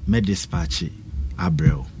me dispatch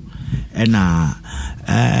abrel and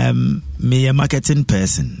me a marketing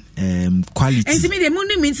person quality and me the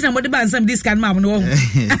money means na mo de ban some this can ma no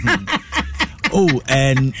oh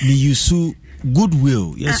and me use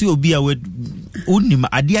goodwill yes you be away only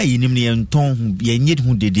ade ayenim ne enton ye nyed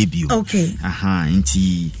hu de debut okay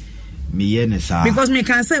nti me ye ne sa because me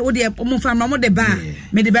can say o de mo fa mo de ba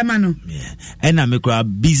me de be ma no and na me kwa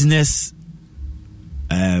business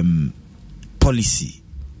policy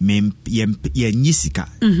me ye nyisika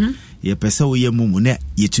ye pesa wo ye mumu ne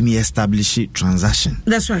yetumi establish transaction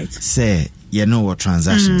that's right say you know what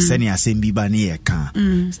transaction say ni asem ba ne ye ka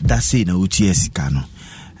that say na uti esika no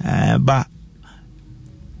but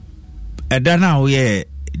edana wo ye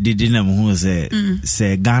didina mu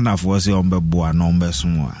say Ghana for say on be boa no be so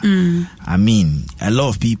I mean a lot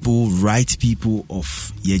of people right people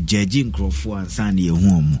of ye judging crofo and san ye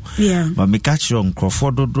hu mu but me catch on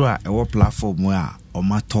crofo dodo a e wo platform where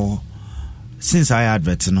omato since I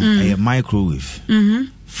advert no a microwave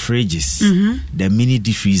fridges the mini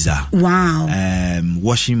diffuser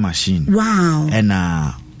washing machine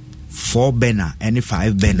and 4 burner and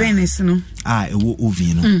 5 burner no e wo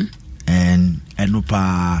oven no and no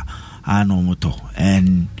pa no moto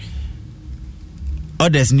and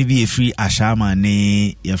others ni be free ashama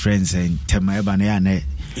ne your friends and temeba ne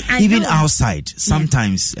even outside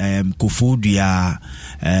sometimes kofodia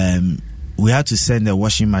we had to send the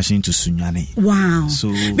washing machine to Sunyani. Wow.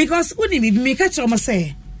 So because when me catch almost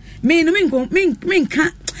say me no me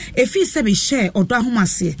can if he say be share or do home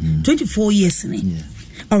say 24 years ni.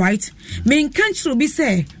 All right. Me can should be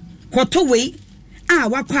say kwato we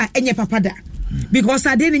wakwa enye papada because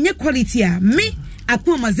I dey nye quality me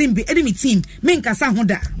akwa mazimbi enemy team me nkasa ho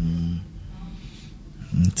da.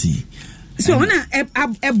 Nti so when a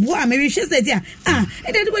boy maybe she said e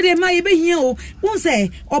dey do dey ma ye be hia o won say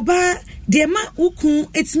oba dey ma ukun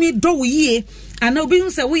etimi do wo yie and obi hu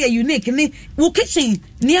say we unique ni wo kitchen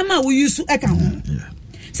niam we use eka ho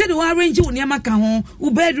say the arrange wo niam ka ho wo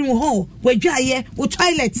bedroom ho wo dwaye wo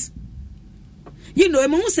toilet you know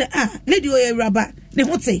emu say lady o rubber ne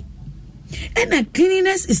hote and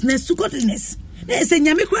cleanliness is next to godliness na say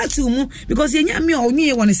nyame kura ti mu because ye nyame o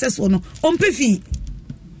nyi won se so no on pefi.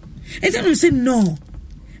 And then say no.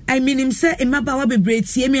 I mean him say Imabawa be bread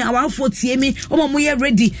tie me our 40 me omo moye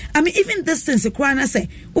ready. I mean even this thing se kwa na say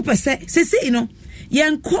upe say you know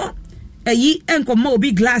yenko yi enko ma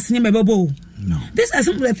obi glass ni mebebo. No. These are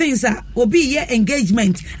some of the things that obi ye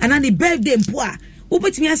engagement and on the birthday mpoa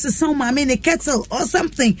ubetimi ase some ma me kettle or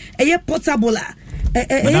something a portable a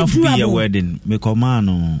your wedding me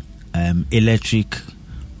command electric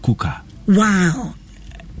cooker. Wow.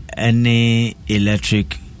 Any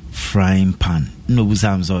electric frying pan no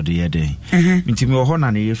busams or the day nti me ho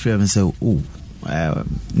na ne frame say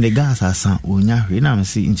the gas asan onya hwe na me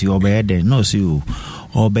see nti obeye den no see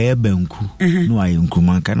obeye banku no aye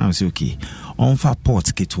nkruma kan na say okay on fa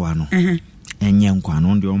port ketwa no enye nkwa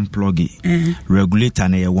no de on plug regulator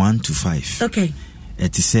na 1 to 5 okay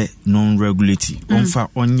it is say non regulate on fa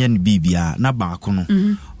onye ne bibia na ba ko no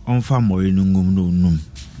on fa more no ngum no num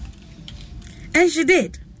and she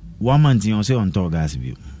did 1 month you say on top gas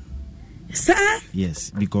bill. Sir? Yes,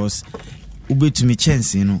 because ubetumi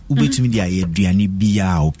chance no ubetumi dia aduane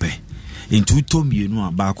bia ope entu tomie no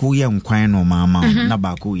abako ye nkwan no mama na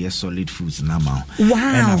bako ye solid foods na ma wow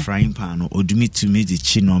and a frying pan no odumi tumi di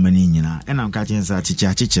chi no mani nyina and am ka chensa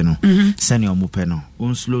achiche no sene omope no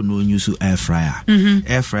on slow no use air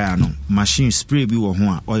fryer no machine spray bi wo ho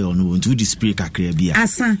a oil no ontu di spray kakra bia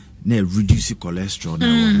asa na reduce cholesterol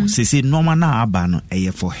na wo say normal na aba no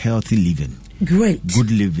for healthy living Great.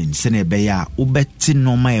 Good living. Sene beya ubeti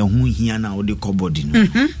normal ehu hia na ode kobodi no.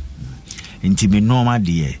 Nti me normal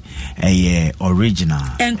de original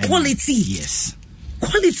and quality. Yes.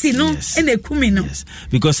 Quality no and ekumi no. Yes.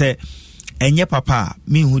 Because enye papa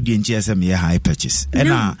me hu de nchi ese me high purchase.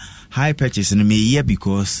 Na high purchase no me ye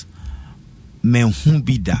because me hu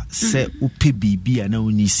bi da se upe bibi na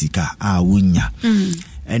uni sika wunya.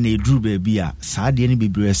 And a drew baby sad any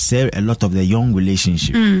baby sell a lot of the young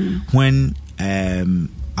relationship when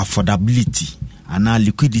affordability and now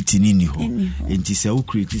liquidity in ho and is a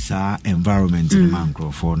create environment in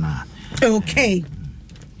Mangrove na. Okay.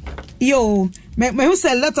 Yo, me who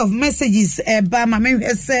say a lot of messages about my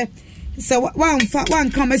say so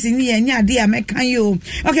one comments in here and dear can you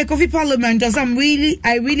okay Coffee Parliament does I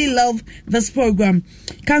really love this program.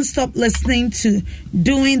 Can't stop listening to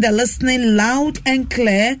doing the listening loud and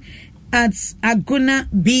clear at Aguna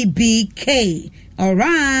BBK. All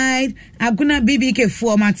right, Aguna BBK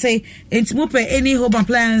for Mate and mope any home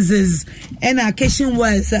appliances and our kitchen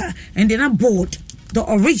was and then I bought the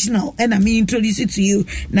original and I mean introduce it to you.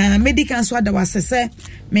 Now medical swad was say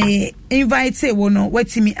me invite say wono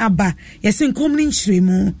weti me aba. Yes in coming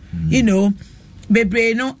shrimu. You know,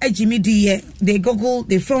 bebre no ejimi di they Google,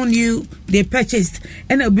 they found you, they purchased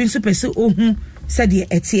and I'll be super so said ye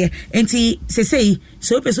etie. Enti say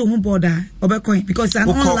so person who border obecoin because it's an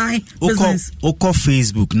online business. Oko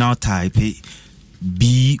Facebook now type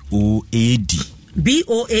BOAD.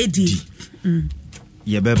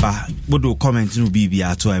 Yebeba bodo comment no bibi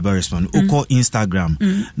ato I respond. Oko Instagram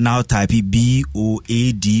now type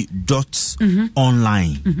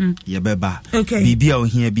BOAD.online. Yebeba bibi o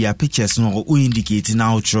here be a pictures no o indicate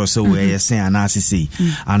now true so we say anase say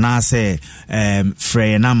anase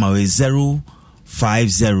free number is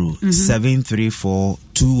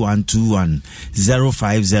 050-734-2121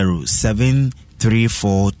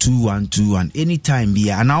 050-734-2121 anytime be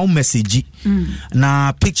an now message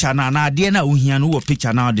na picture na de na uhia no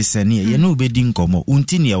picture now de send ye no be din komo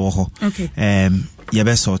untini ye wo ho you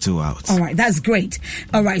better sort it out. All right, that's great.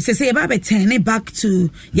 All right, so say about turn it back to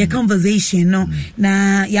your conversation no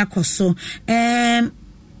na yakoso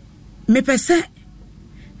me pese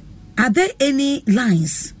are there any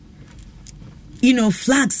lines you know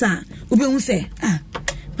flags are ube say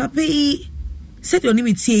papi set your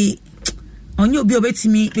name tie on you be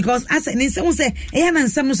obetimi because as an insem say e na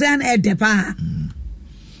nsem so an edepa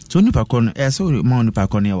so nipa kon so ma nipa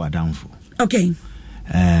kon e wa downfo. Okay.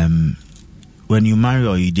 When you marry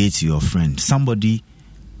or you date your friend, somebody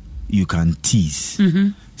you can tease.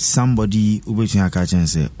 Somebody ubetin aka chen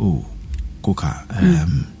say oh koka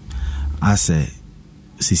I say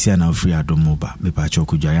sisi na free adomoba me pa cho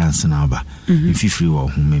kudwayanse na ba if free wo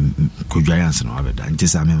hu me kudwayanse na ba da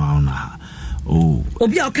ntisa me ma ona oh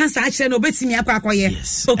obi o kan sa akire na obetimi akwakoye.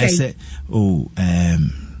 Yes. Okay. I say oh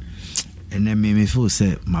and then me feel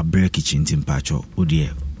say my break kitchen timpacho odie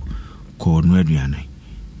ko no aduane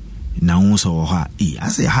na won so ha I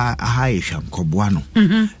say ha ehwam koboa no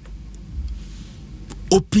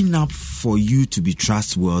open up for you to be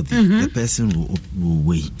trustworthy. The person will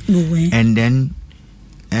wait. And then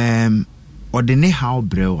ordinary how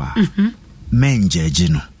brewa men judge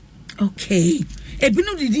no. Okay.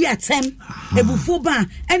 Ebinu didi atem ebufo ba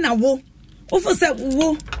e na wo ofo se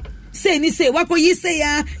wo say ni say wako yi say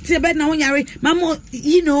ya ti be na wonyare mama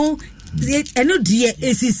you know eno die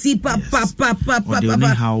esisi pa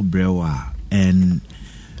ordinary how brewa and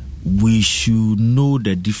we should know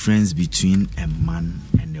the difference between a man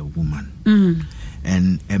and a woman.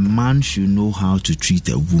 And a man should know how to treat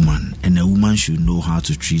a woman, and a woman should know how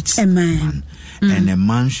to treat a man. And a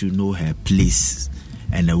man should know her place,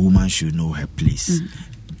 and a woman should know her place.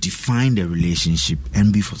 Define the relationship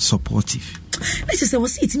and be supportive. Let's just say,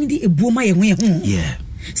 what's it me the eboma ye home? Yeah.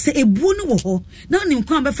 Say ebu no wo na nim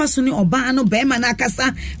kwa be fa so ni oba no be ma na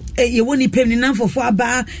akasa ye woni pemni na fofo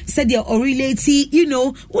aba said they are relate you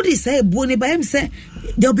know what is say ebu ni ba em say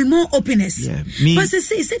there'll be more openness. Yeah, but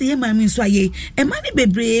say ye ma mi so aye e ma ni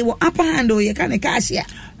bebre wo upper hand o ye ka ne cash ya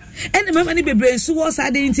and the ma ni bebre so was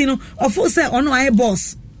identity no ofo say ono aye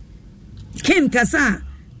boss ken kasa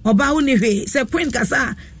oba woni hwe say queen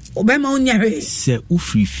kasa oba ma onya hwe say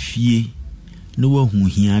ufri fie no wo hu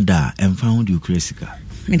hia da emfa hu di ukresika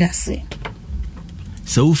me da say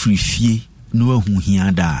so ufri fie no wo hu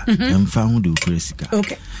hia da emfa hu di ukresika.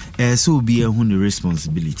 Okay. So be a hu the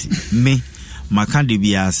responsibility me makande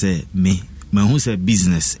bia say me who say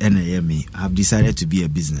business and me have decided to be a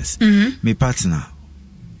business. Me partner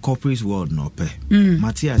corporate world no pay.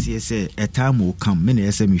 Matthias say a time will come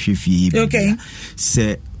me say me hwe fie. Okay.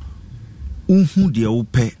 Say unhu de wo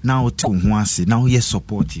pe na wo te ho ase na wo ye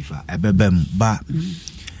supportive a ebebem ba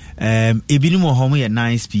Ebinimo Homo are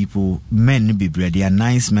nice people, men be bred, they are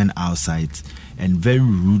nice men outside and very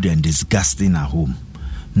rude and disgusting at home.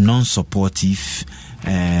 Non-supportive,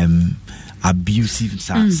 abusive,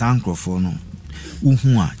 sancrophone.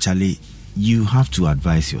 Chale, you have to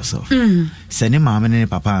advise yourself. Send him mama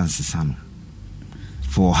papa and sisano.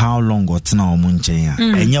 For how long got now munchenya?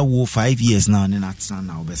 And you 5 years now, and that's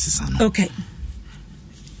now besisano. Okay.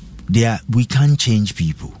 We can't change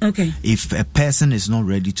people. Okay. If a person is not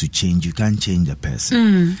ready to change, you can't change a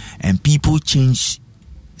person. And people change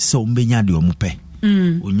so many mupe.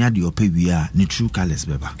 We are the true colors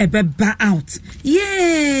beba out.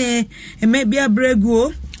 Yeah. And maybe a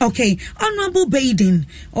brego. Okay. Honorable Baden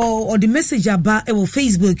or the message about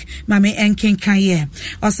Facebook, Mame Enken Kaye.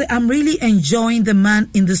 I say I'm really enjoying the man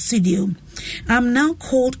in the studio. I'm now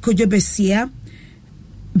called Kojobesia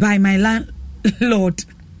by my landlord.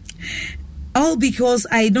 All because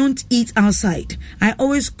I don't eat outside. I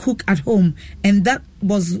always cook at home, and that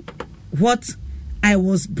was what I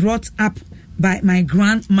was brought up by my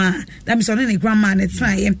grandma. That means only grandma and it's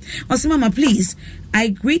fine. Also, Mama, please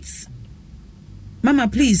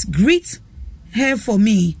greet her for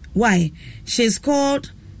me. Why? She's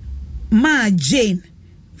called Ma Jane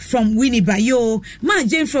from Winneba. Yo, Ma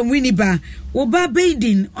Jane from Winneba. Oba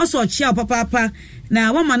Baden also chia papa.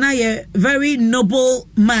 Now, one man, a very noble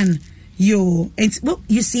man. Yo, and well,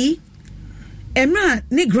 you see, Emma,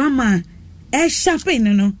 ni grandma, sharpen,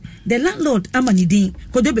 no. The landlord, Amanidin,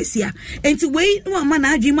 Kodobesia, and to wait one man,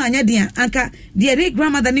 Ajima, dear, Anka, dear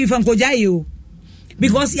grandmother, ni from Kojayo,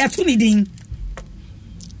 because you are too needing.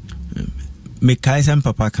 Mekais and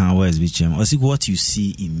Papa can always be him. Or see what you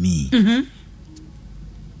see in me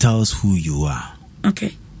tells who you are.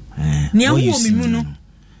 Okay. What you see,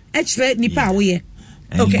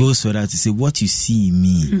 and it goes further to say what you see in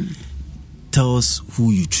me tells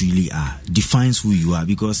who you truly are, defines who you are.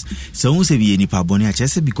 Because someone say be any paboni, I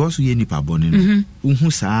just say because we any paboni.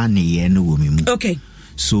 Okay.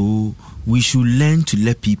 So we should learn to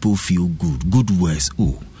let people feel good. Good words.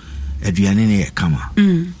 Oh, Adriane Kama.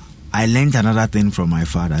 I learned another thing from my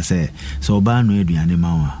father. I said, so banu Adriane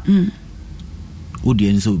Mawa.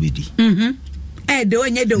 Audience obedi.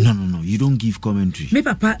 No, you don't give commentary. Me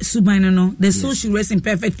papa subano no. The soul should rest in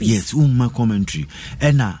perfect peace. Yes, umma commentary.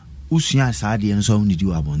 And now, usunya sadi and so only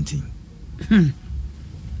do a bunting.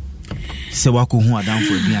 So wako hu adam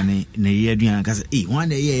for Adriane ne Adriane kase. One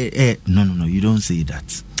day, no, you don't say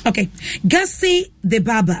that. Okay, Gusty the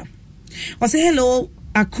Barber. I say hello.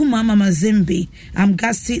 Akuma Mama Zimbi. I'm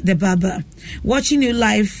Gusty the Barber. Watching you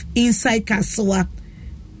live inside Kasua.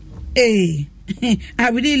 Hey, I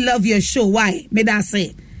really love your show. Why? May I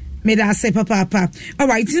say, Papa. All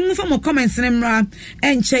right, move for more comments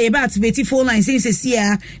and share about 84 lines since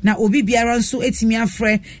here. Now, Obi Biaran so etimi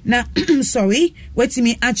afre. Now, sorry, wait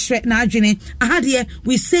me at shred na adwene. Aha here,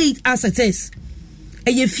 we say it as it is. A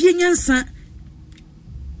yefie nyansa.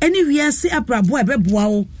 Any we are say abrabo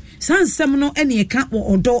ebeboa. San semno ene ye ka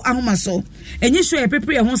wo odo ahoma so enye so ye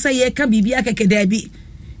prepare ho say ye ka bibia kekeda bi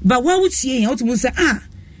ba wa wutie ye otumu say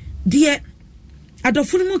dear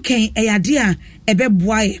adofunu mu ken eyade a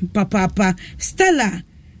ebeboa ye papa Stella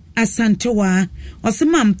Asantewa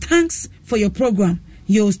osimam thanks for your program.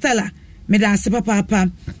 Yo Stella me da se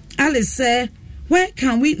papa Alice say where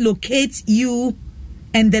can we locate you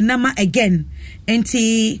and the number again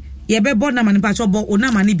enti 050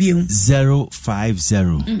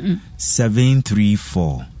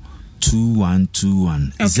 734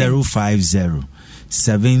 2121 050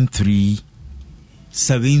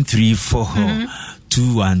 734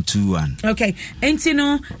 2121. Okay, and you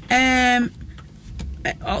know,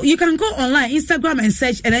 you can go online, Instagram, and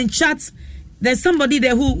search, and then chat. There's somebody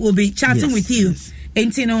there who will be chatting with you. Yes.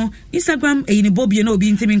 And you know, Instagram, you know, be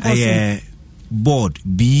intimate. Board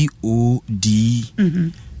BOD.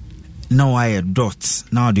 Now I dots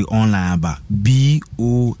now the online about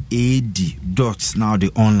BOAD dots now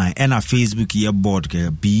the online and our Facebook here board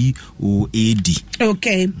BOAD.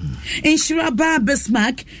 Okay. Inshiraba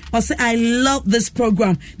Bismarck also I love this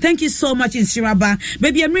program. Thank you so much, Inshiraba.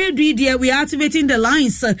 Baby, I'm ready, dear. We are activating the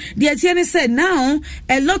lines. The Atiene said now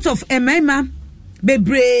a lot of Emma.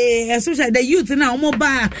 Bebre, especially the youth now,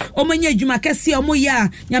 omoba, omonye juma kesi omo ya,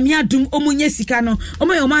 nyame adum omonye sika no,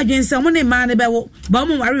 omo yo madwense omo ne ma ne bewo, ba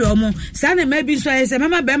omo ware omo. Sa na maybe so say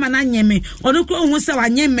mama be ma na nyeme, ono kro hu se wa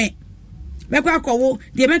nyeme. Mekwa akwo,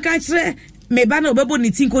 de meka kire me ba na obebo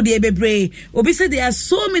ni tinko de bebre. Obi say there are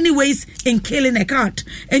so many ways in killing a cat.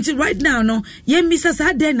 And right now no, ye misa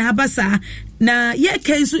sa de na abasa na ye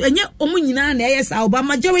kensu enye omo nyina na yes Obama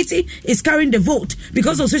majority is carrying the vote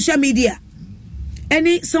because of social media.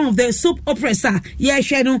 any some of the soap operas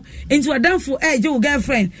share no into wadamfo eje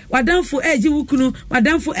girlfriend wadamfo eje wukunu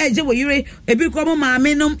wadamfo eje wo yire ebi ko mo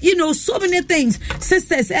maame nom so many things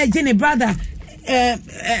sisters eje ne brother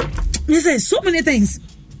you say so many things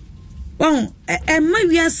well emma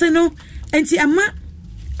wiase no enti ama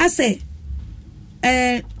ase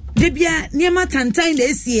debia niema tantan na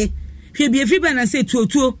esie hwe bi efri ba na say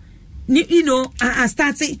tuotuo I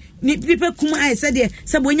started people come I said there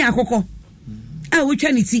sabonya akoko I will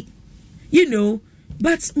try it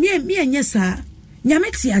but me and yes sir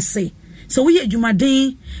nyameti ase so we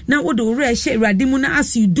adwumaden na wo do re hye urade mu na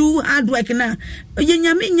as you do hard work na ye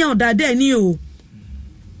nyame nya odada ani o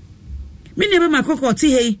me ne be makoko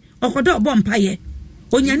ti hei okodo obo mpaye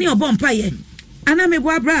onyane obo mpaye ana me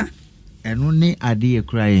bo abra eno ne ade e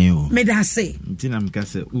kura yen o me da se ntina mka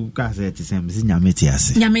se u ka se ti se me nyameti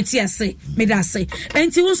ase me da se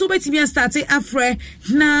enti won so betimi start afre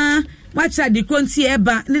na watch the konti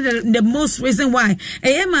eba the most reason why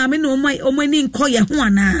ma me no omani nko ye ho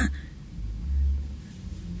ana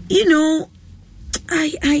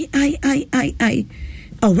I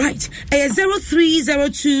all right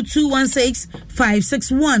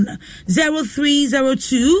 0302216561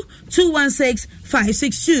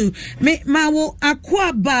 0302216562 me mawo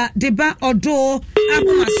akwaba deba odo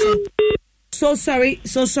abumaso so sorry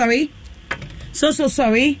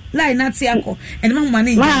line natiako and mama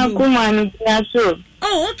ni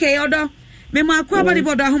oh okay odo me ma akwaba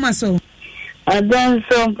deba odo ahumaso adan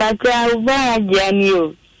so pata uba ajani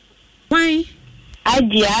o why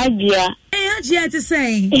Ajia. Ajia to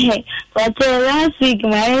say. But last week,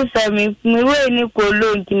 my son, me went to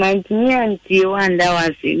Cologne to my auntie, and that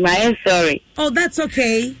was it. My sorry. Oh, that's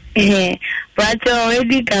okay. But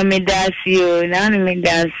already come me dance you, now me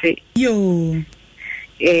dance yo.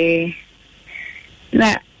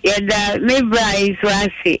 Na yada me bra was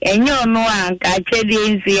it, and you know, I catch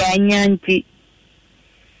the auntie.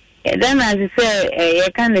 Then as I say,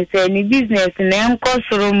 you can't say any business, and I'm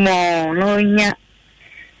cost room more, no, yeah.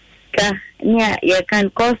 You can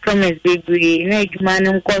customers be make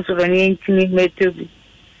man cost on intimate.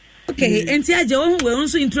 Okay, and Tiajo will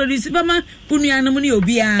also introduce Bama Punianamuni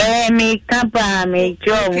Obia. Me Kappa, me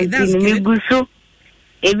job, me gusu.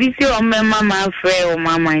 If you see on my mamma, Frey or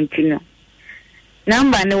Mamma Intino.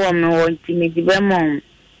 Number no woman wanting me to be mom.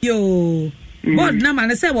 Yo, what number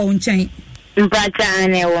I say won't change.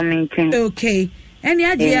 Okay. Any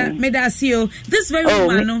idea, Medasio? This very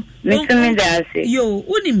woman, yo,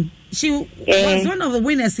 Unim. She was one of the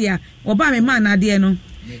winners here. Obama man, Adiano.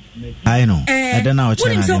 I know. I don't know.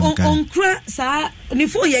 Unim so on cra, sir,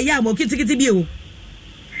 before your yabo, kitty bio.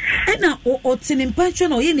 And now, or Tinim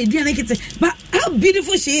Patron or any Diana, but how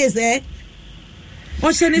beautiful she is, eh?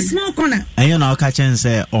 Or she in a small corner. And catch and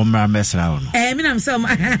say, Omra Messround. I'm some.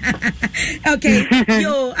 Okay,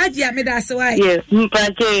 yo, Adia Medas, why? Yes, Miss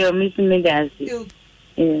Medas.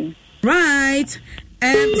 Right.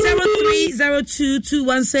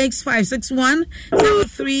 0302216561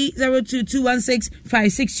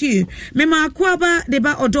 0302216562. Mema akwaba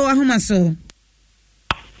deba odo ahumaso.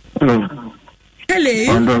 Hello.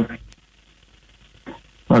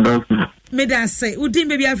 Medase, udin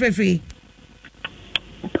baby afrefe.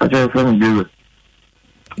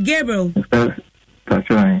 Gabriel.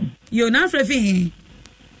 Yo na afrefe.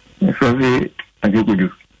 Afrefe ajekojo.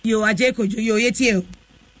 Yo ajekojo yo yetio.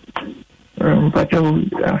 Pacho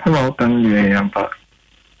sama kan dia yampa.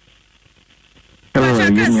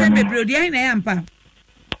 Pacho kan sembe bro dia ina yampa.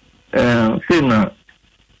 Sina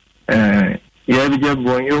ya bija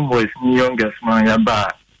bonyo boys ni youngest man ya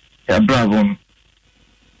bravo.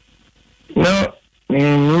 No ni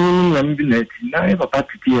nambileti na papa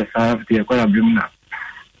titi ya safi ya kwa bimna.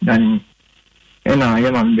 Dan ena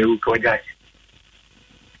ya mambe uko jai.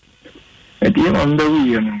 Eti mambe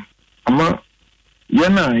uyo ama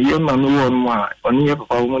yana yema no one ma oni ya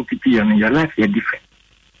papa won titi ya your life is different.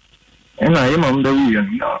 Ena yema mambe uyo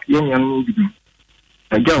na yenya no bi.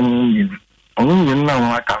 Aja mo ni. Onu yen na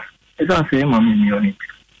wa ka. Esa se mami mi oni.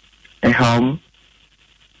 How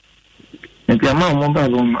enti ama mo ba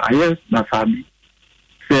lo aye na sabi.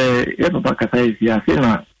 Se ya papa ka sai ya se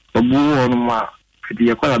na obu won ma fiti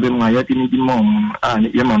ya kwa be ma ya tini di mom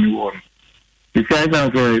ya mami won. Se sai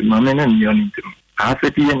ga se mami na mi oni tu. A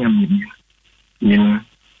se ti ya mi.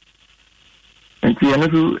 Enti ya no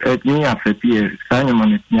ni afeti e sa nya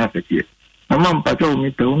mami ni afeti. Mama mpacho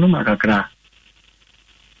mi te unu makakra.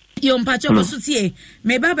 Yo mpacho ko sutie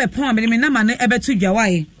me ba be pon me na ma no ebetu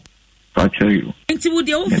dwawae. Pacho you. Enti wo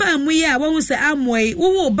de wo fa mu ye a wo hu se amoi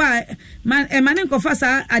wo ba man enkofa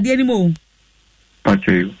sa ade ani mo.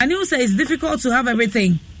 Pacho you. And you say it's difficult to have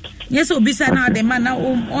everything. Yes, obisa na de man na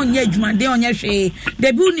onye adwuma de onye hwe.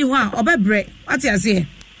 De bi uni ho a obebre. What you say?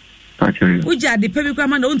 Uja de pebi kwa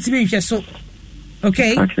man ontimi nhwe so.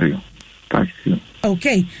 Okay?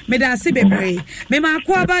 Okay. Me da se bebre. Me ma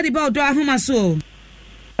kwa ba de ba odo ahoma so.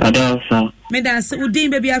 Adosa. Me da se udin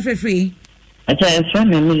baby afrefree. Acha efra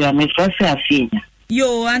me first afinya.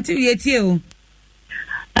 Yo, auntie yetie o.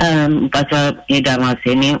 But ida ma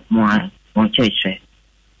se ni mo cheche.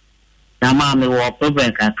 Na ma me wo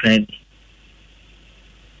problem ka credit.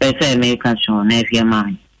 Pese me ka cho na fie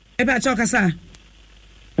man. E ba cho kasa.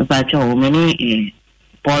 E ba cho me ni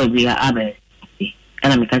boy bi abe.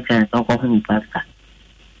 Ana me ka cha so ko hu pasta.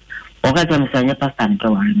 O ka cha me sa nya pasta ni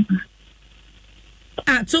to wa.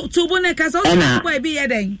 To bone kasa o boy bi ye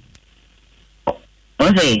den.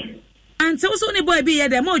 O say. And so ni boy bi ye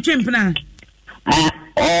den mo twempna.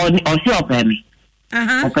 O si open me.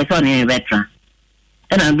 O person ni veteran.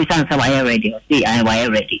 And I'm beside why ready. See, I why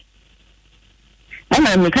ready. And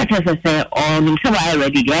I'm the catcher say, oh, so I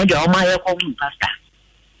ready. The idea of my own pasta.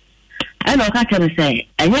 And I'll catch and say,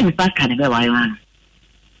 I need the pasta and where I am.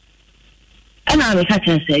 And I'm the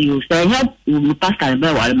catcher say, you say, you pasta and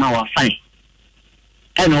where I'm fine.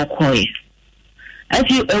 And I'll call you. As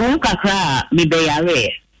you won't cry, me be a rare.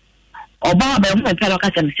 Or Bob and my fellow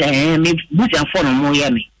catcher say, me boot and phone more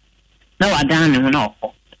yummy. No, I don't know.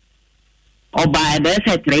 Or by the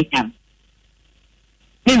set later.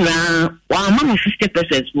 Now, while money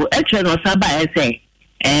 50% will actually not say,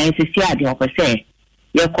 and to see the offer say,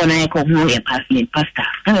 you're going to echo more and pass me pasta.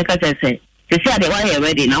 And like I say, to see the way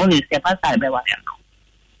already now only step outside by what I know.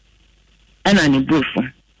 And I'm in booth.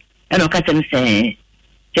 And I'll catch him say,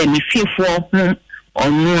 me feel for or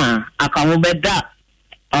no, I can't bet that.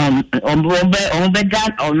 On bet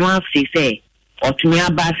that or no, say, or to me,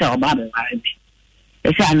 a bass or Bible.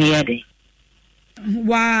 It's a near.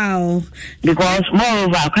 Wow. Because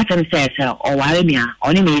moreover, question says, or Warimia,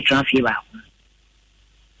 only me transfer.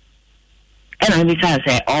 And I besides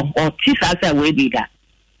say, or Tisa will be that.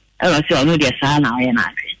 And I say, I know their son, I am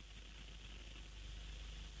not.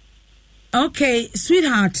 Okay,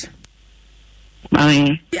 sweetheart.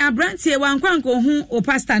 Mommy. I brand here one quanko who or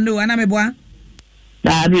pasta no, and I'm a boy.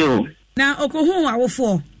 Love you. Now, Okohun, I will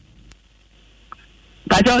for.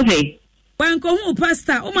 But don't say. When Kohu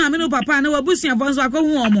pasta, o ma me no papa na wabusi afon so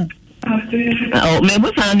akohu omo. Oh, me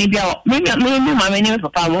busa ni bia, me ma me ni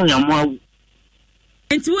papa mo nya mo.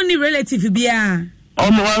 Enti woni relative bia. Oh,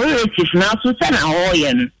 me relative na so say na ho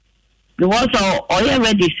ye no. Because all you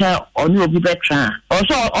ready say on you be better.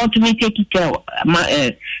 Also ultimately take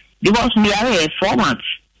it because me are 4 months.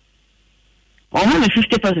 Only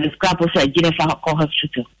 50% scrap say Jennifer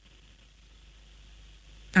hospital.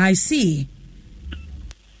 I see.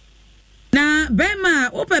 Na bema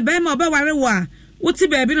ope bema oba ware wa uti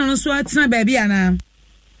baby no so atina baby ana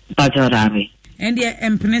Bajorabi and the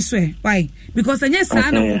empene so why because anya sa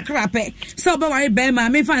no krape so oba ware bema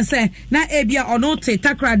me fan say na ebia ono te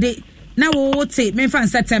takrade na wo te me fan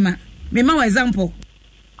setema me ma example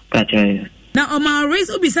Bajorabi na o ma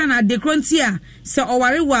raise obisa na dekrontia so o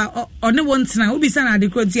ware wa one wontina obisa na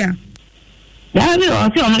dekrontia ya me o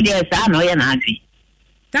se ono de sa no ye na adwi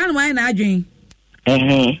tan why na adwi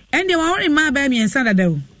and they worry my baby and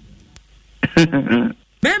Saturday.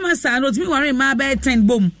 Bema sa no me worry my bed 10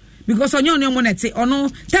 boom because on your money or no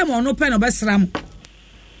time or no pen or best ram.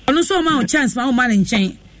 On so amount chance my man in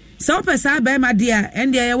chain. So pesa be my dear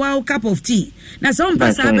and there a cup of tea. Now some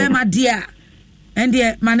pesa be my dear and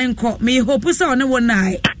there man call me hope so on one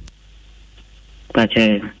night. But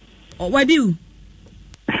what do you?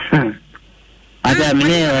 I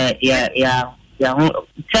mean, yeah.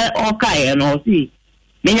 Say okay and all see.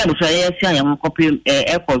 Many of say I copy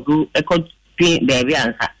echo baby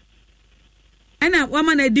answer. And now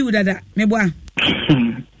woman I do that me boy.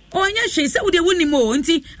 Oh yes, she said we wouldn't more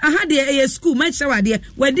until I had a school much shower there.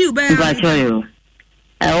 Where do you buy? I tell you.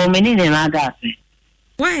 Oh many agape.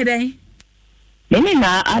 Why they? Many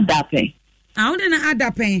na agape. I don't know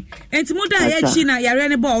agape. And to muda china yare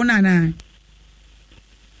ne ball nana.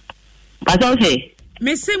 But don't say.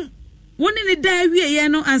 Messim one in the day we are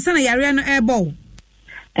no answer yare no airball.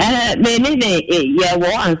 Many yeah,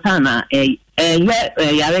 war answer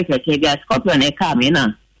yare catch Scotland a come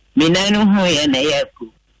in. Me no who and a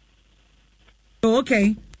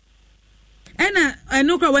okay. And I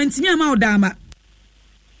know went to my dama.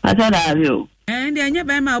 I thought I you. And I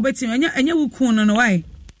never my betting and you coon on why.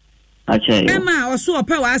 I tell you. Emma or so a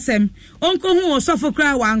power asem. Uncle who was suffer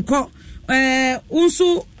cry one cock.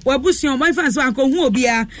 Also, wabusi on my fans uncle who be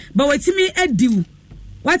but what me a do.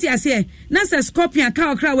 What you say? Nasa scorpion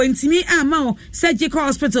cow cry when to me and surgical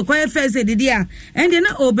hospital quiet first dia and then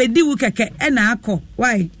obedi wukeke and ako.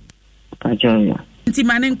 Why? Pajoyo.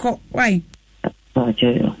 Timanenko. Why?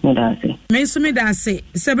 Pajoyo. Medase. Medase.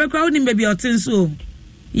 Sebekwa uni baby otinso.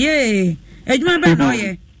 Yay. Ejuma be no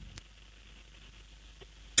ye.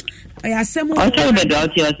 I asem. I tell you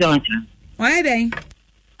about your son. Why then?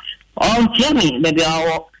 Oh, Jimmy, baby,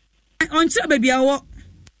 I baby,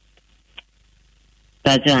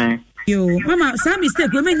 Yo, Mama, some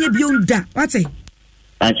mistake women you beyond that. What's it?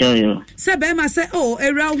 I tell you. Sabema say, oh,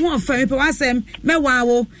 around one for me, Wasem,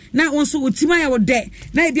 Mewawo, now also with Timaya would dead.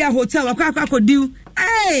 Maybe a hotel, a crack could do.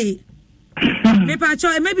 Hey,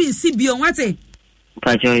 maybe in CBO, what's it?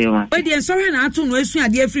 I tell you. But the sorry, and I don't know if you are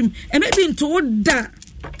dear film, and maybe in toward that.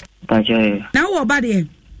 I tell you. Now, what about him?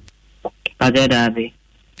 I did, Abby.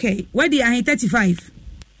 Okay, where do I 35?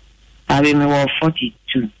 I mean,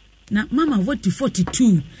 42. Now, Mama, what to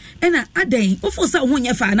 42? And I day, for some when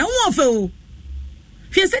you find a waffle.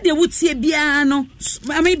 She said you would see a piano.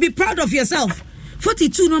 I may be proud of yourself.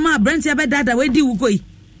 42 no more, Brent, I bet that way do go.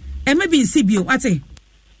 And maybe in CBO, I say.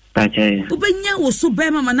 Ubenya was so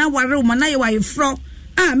bad, Mamma, now I room, and I fro.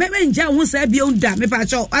 Maybe John won't say beyond that, me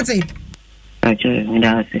pacho, I say.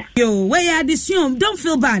 Yo, where I assume, don't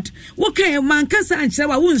feel bad. What kind of man can say,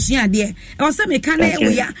 I won't see a dear. Or some mechanic,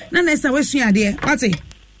 we are, none less I wish you a dear. What's it?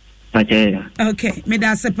 Okay, me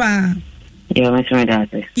da sepa. Yo, me da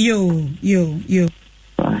se. Yo.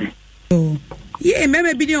 Oh, yeah,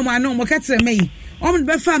 maybe be no man, no more cats me.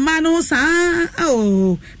 Befa mano sa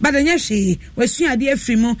oh, but the yashi was soon a dear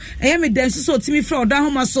frimo. I am a dance so to me for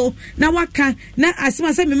down so now what can now as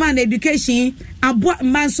my semi man education and what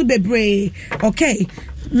man so be brave. Okay,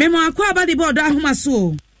 Memo aqua body board down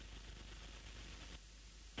so.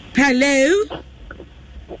 Hello.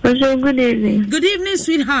 Good evening. Good evening,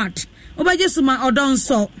 sweetheart. Obajusuma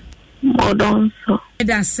Odonso.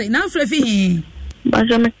 That's it. Now, Fluffy.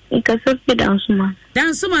 Bajame Kasopi Dansuma.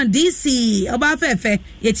 Dansuma DC. Obafefe.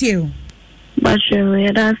 Yet you.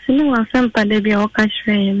 Bajame, that's no one sampa de be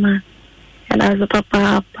okashre, man. And as a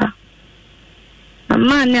papa. A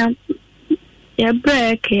man, ya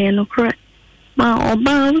break, no correct. Ma,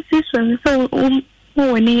 Oba, this one so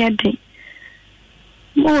more near day.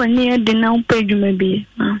 More near the now page, maybe,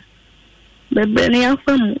 ma. But near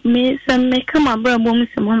from me, some may come a brother,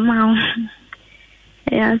 some amount.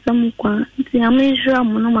 Yeah, some quan. See, I'm sure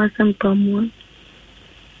I'm not some problem.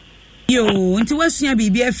 Yo, into what's your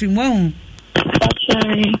baby from one?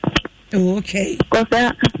 Okay. Because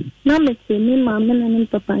I no me see me, mamma,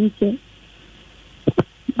 and papa.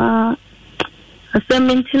 A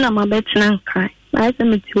 17 of my bedroom cry. I said,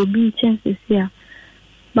 it will be chances here.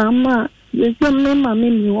 Mamma. There's no mamma,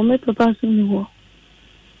 me, or me, papa, you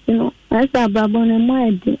know, I saw Babon and my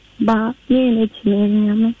day, but me and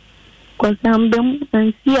it, because I'm them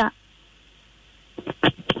and see ya. I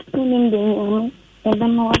don't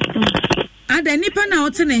know what. Are the Nippon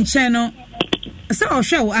out in channel? So,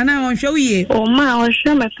 show, and I won't show you. Oh, my, I'll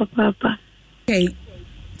show my papa. Okay.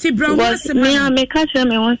 T-Brown was me, I may catch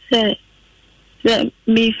me once say,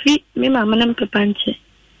 me feet, me, mamma, and papa.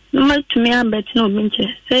 No matter to me, I bet no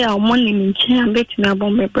minche. Say our money in chair, I bet me about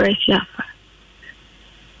my breast yafa.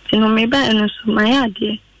 You know, maybe I know so my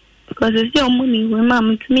idea. Because it's your money when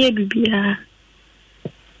mamma to me, baby.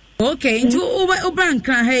 Okay, into Oban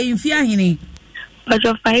can have you fear But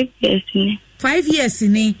you're 5 years in it. 5 years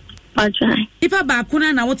in it. Bajai. If a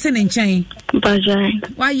bakuna na what's in chain.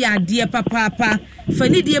 Bajai. Why, ya dear papa, for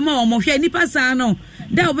need dear mom, or any passano.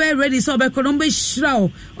 They'll be ready so by Columbus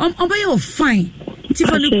shroud. By your fine.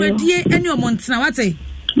 Tiffany, dear, and your months now, what's it?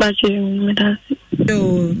 But you,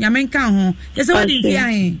 oh, Yaman can't. There's a wedding fear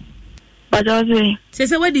him. But I was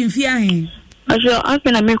says a wedding fear him. But you're up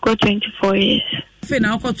in America 24 years.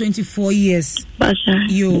 Now 24 years.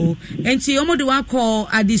 Yo, and she almost do I call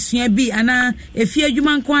at this year be Anna if you're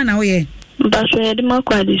human kwana way. But she had more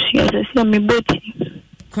quite this year, I me booty.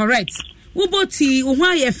 Correct. Who booty,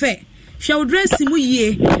 why a fair? Shall dress him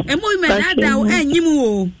ye, and we may add out and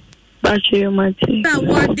you. But you, Marty. That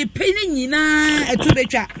what depending in a two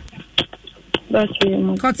better. But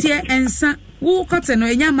you, Cotier and son, who cotton or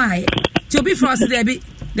yamai to be frosted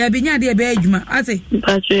there be near the bedroom. I say,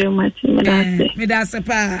 but you, Marty, me that's a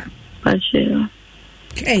pa. But you.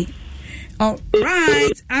 Okay. All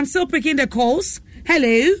right. I'm still picking the calls.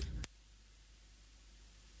 Hello.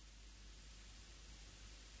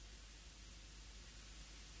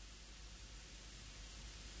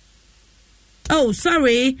 Oh,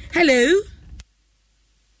 sorry. Hello.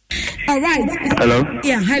 All right. Hello.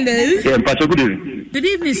 Yeah. Hello. Yeah, Pacho. Good evening. Good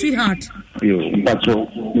evening, sweetheart. Yo, Pacho.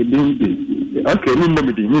 Good evening. Okay,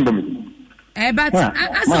 Nimbo. But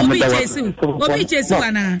obi chesu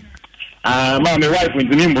ana. Ma me wife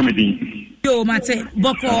went to nimbo me. Yo mate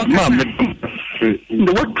boko ma me.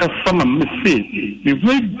 The what customer me say, the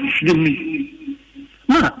way me.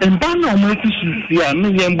 Ma emba na o mo ti sia me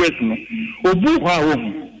yembes no. Obu ha wo.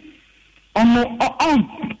 On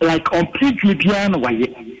like on page biana waye.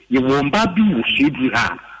 You won't be with shade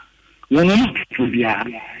ha. When you be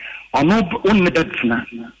ono on that na.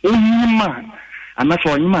 Onima and that's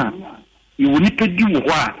why you will need to do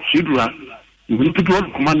what shidra. You will need to do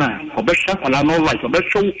what commander or best Alano like or best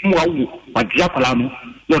show more but Japalano,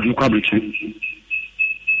 not you coverage.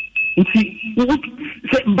 You see, what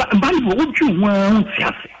say, but what you want,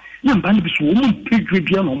 young bandits won't pay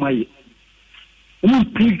Gribian on my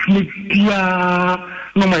won't pay Gribia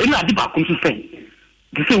no my illa the back to say.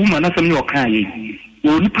 The same woman as a new kind, you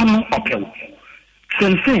will need to know uphill.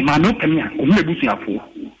 Sensei, my no penny, or maybe see a fool.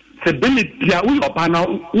 Se bene dia we opana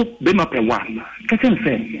u be ma pewa ka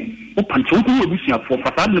sense o pancho ko we busia for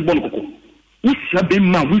fasad ne bon koko we sia be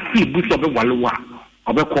ma we fi busia be walewa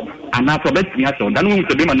obeko ana so be tia so dan we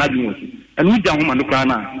se be ma na dwon and we jan ho ma no kra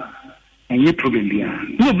na enye problem bia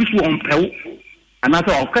we busia on pew ana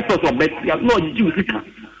so of course so be tia no ji we sika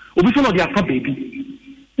obi so no dia fa baby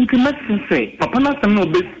nti medicine say papa na sem no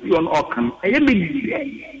be on okan eye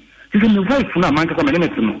be She's in the wife for now, man, because I'm a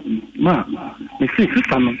limit. Ma, me say,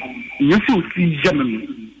 sister, you see,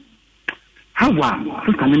 German. How are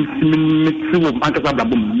sister, me, man, because I'm a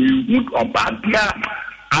boom, or bad, yeah.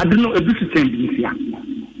 I don't know if this is changing here.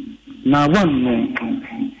 Now, one,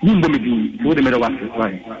 you will be for the middle of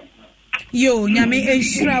why. Yo, Nyame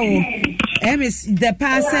Eshrao. Emis, the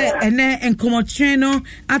passer and Comotreno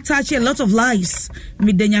attach a lot of lives.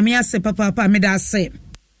 Me the Nyame se papa, me da se.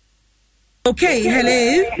 Okay,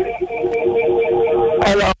 hello.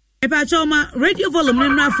 Hello. Epachoma, radio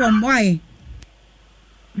volume from why?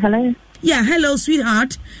 Hello. Yeah, hello,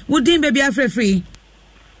 sweetheart. Would Dean baby after free?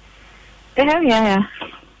 Yeah.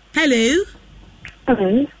 Hello.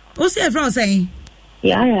 Hello. What's your friend saying?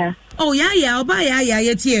 Yeah. Oh, yeah.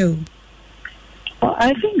 It's you. Well,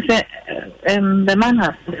 I think that the man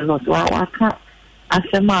has a lot. I can't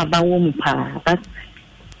ask more about woman power, but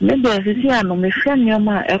maybe as you see, I'm a friend, you're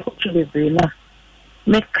my echo to the villa.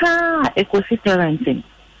 Make car equity parenting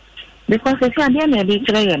because if you are near the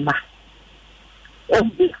train,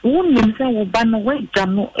 women will ban away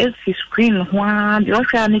Jamo is his screen while the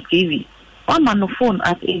oceanic TV. I'm on the phone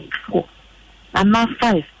at 8:04 and now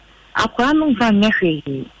 5. I can't find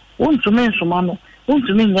Nefi. Want to mean Somano, want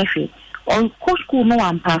to mean Nefi. Or co school no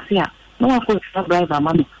one pass here. No one could drive a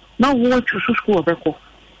money. No watch to school.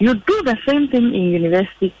 You do the same thing in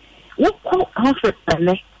university. What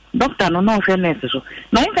hospital? Doctor no fairness so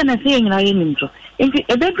na internet saying na yin so if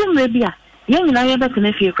a bedroom maybe yen na yin better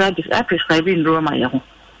if you practice I prescribe in Roma ya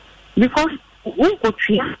because we go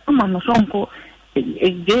tria man so nko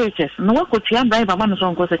JHS no we go tria by ba man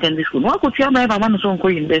so nko secondary school no we go tria by ba man so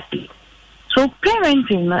nko university so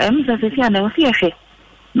parenting na em say say na we see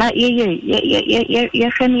na ye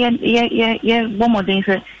bomodin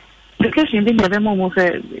say because you be never mo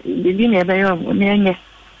say be never yo nye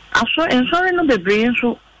aso enso no be brain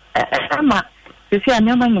so Emma, you see, I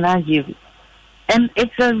never give. And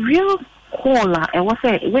it's a real caller. I was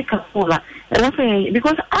a wake up caller. I was a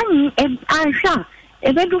because I'm sure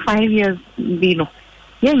if I do 5 years, Bino,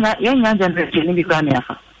 young generation, become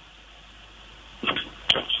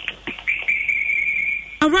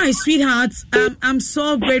all right, sweethearts. I'm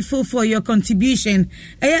so grateful for your contribution.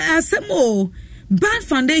 Some more bad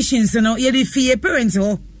foundations, you know, you fear parents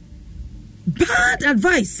or bad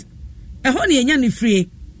advice. Honey, and free.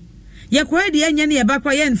 Ya kwa de anya ne ba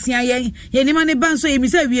kwa ye nsia ye ni ma ne ban so ye mi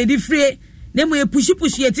sa wie di free na mo ye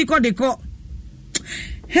pushi ye ti ko de ko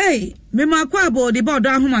hey me ma kwa bo de bodo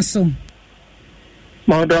ahoma so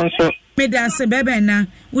mo don so me da se bebe na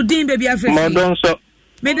udin baby afrefi mo don so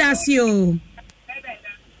me da si o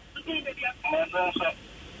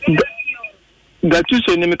gatu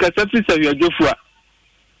so ni me ka safi sa wi ajofua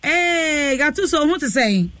gatu so hu te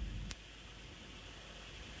say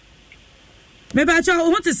me ba cho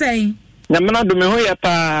hu te say na me na do me ho ya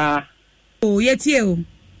pa oh yetie o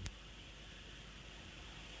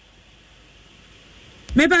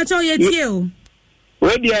me ba cho yetie o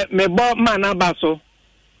we dia me bo ma na ba so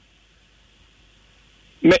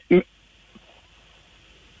me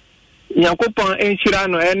Yakopon enhyira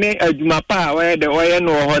no ene adwuma pa we de oye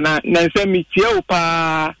no ho na nse mi tie o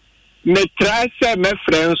pa me try se me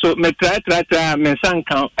friend so me try me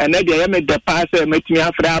sankan ene de ye me de pa se metimi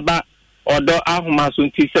afra aba odo ahoma so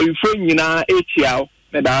nti se wifo nyina echia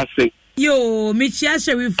me da ase yo me chia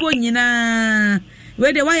she wifo nyina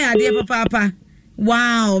we de why ade papa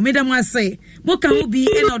Wow, madam I say, what can be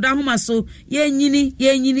and Odahuma so, yeni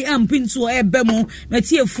ampinto ebemo,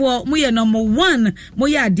 Matia for Moya number 1,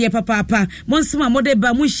 Moya dear papa, Monsama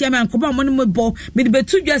Modeba Musham and Coba Monimo,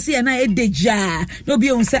 Midbetu Jasi and I deja, no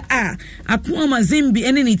be on say Akuma Zimbi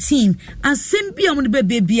and any team, and Simbi on the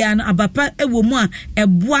baby and Abapa Ewoma, a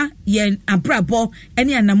bois yen abrabo,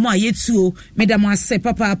 any anamwa yetu, madam I say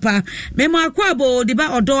papa, Mema Quabo, deba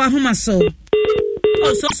Odoa Humaso.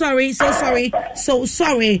 Oh, so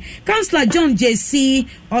sorry. Counselor John JC,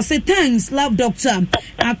 or say thanks, love doctor.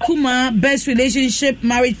 Akuma, best relationship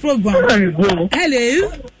marriage program.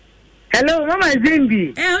 Hello, Mama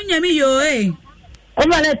Zimbi. Onyami yo,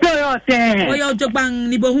 Oma le toyo se. Oyo jobang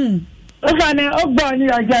ni bohun. Ofa ne ogbo ni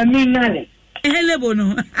oja mi nale. Hele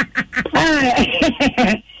bono.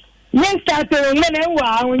 Yes, start ngene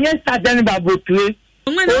wa, yes start ni babotue.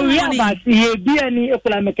 We about ye be any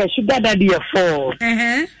economic sugar daddy for.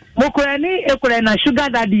 Mokurani ekurana sugar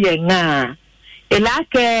daddy nga.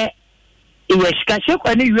 Elake yeshikashe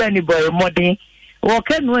kwani you any boy modi.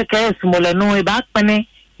 Woke no eke small no e back pane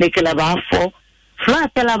nekela ba fo.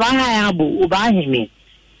 Flat la ba ha abu uba himi.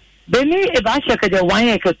 Beni e ba shaka je 1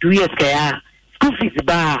 year ka 2 years ka ya. School fees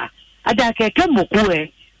ba. Ada ke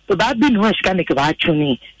mokue. To ba bi no shika ne ke ba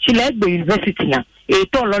chuni. She led the university na. E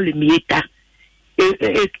to lo limieta.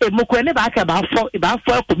 Mokwene ba ka ba fo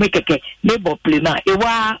ko mekeke neighbor plena e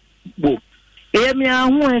wa bo e mi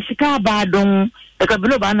ahu e sika ba don e ka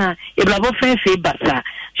blo ba na e bla bo fe basa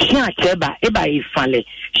shi a cheba e ba ifale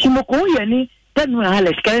shi moko ye ni tanu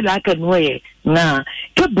hala skale la ka no ye na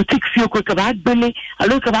ke boutique fio ko ka ba gbele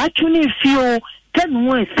alo ka ba chuni fio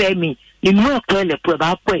tanu e semi ni no ko le pro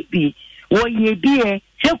ba ko bi wo ye bi e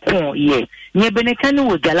se kon ye nye benekani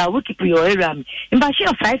wo gala wo keep your area mi mba shi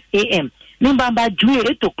 5 a.m. Nimbamba juye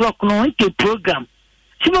 8 o'clock no into program.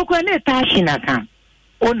 Simoko ne tashi na kan.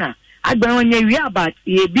 Ona agba onye wi about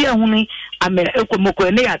ye bi ehuni ame ekomoko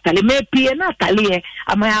ne atale me pie na atale e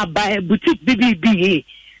ama aba boutique bibi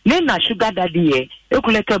ne na sugar daddy e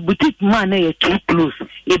ekuleka boutique man e too close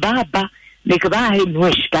e ba ne ka ba he no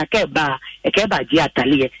shika ke ba ji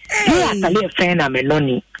atale e atale fe na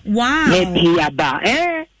meloni. Wow. Ne pie ba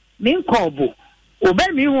min kobo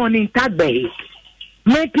obe mi woni tagbe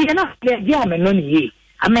Maybe enough the German ye.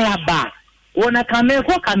 I may have bar. When I come here,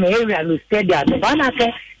 walk on the area, no steady at the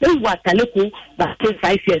banake, they what a little, but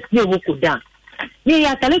 5 years, no walk down. Me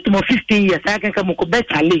at a little more 15 years, I can come to better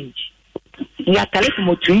challenge. Me at a little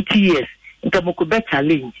more 20 years, and come to better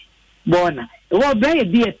challenge. Bona, what very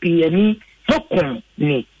dear P and me, so come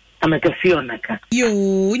me. I'm a Cafiona. Yo,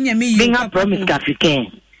 Nyami, bring up promise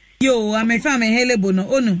Cafican. Yo, I'm a family Helebono,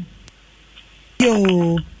 oh no.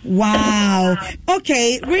 Yo, wow.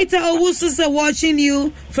 Okay, Rita Owusu watching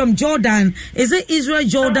you from Jordan. Is it Israel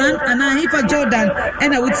Jordan? And I for Jordan.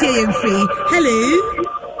 And I would say you free. Hello.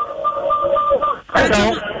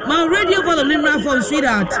 Hello. My radio volume now from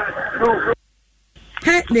sweetheart.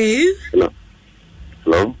 Hello.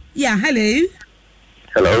 Hello. Yeah, hello.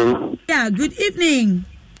 Hello. Yeah, good evening.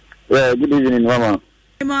 Yeah, good evening, Mama.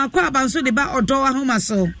 I'm quite about the back or door home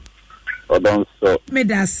so. So me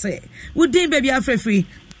that say would then baby are free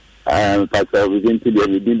but we didn't do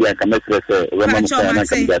the camera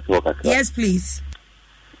yes please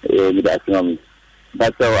me that know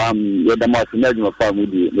but you're the most imagine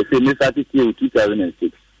family the same started in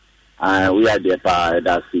 2006 and we are there for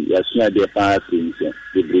that yes we are there for things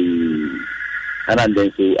and then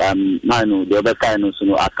say man the other kind of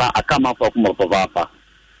so I come up for more papa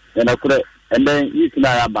and I could and then you can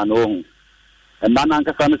have an and man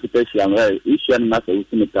anka sana special issue na so we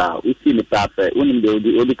see me pape unim de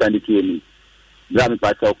odi candidate ni grami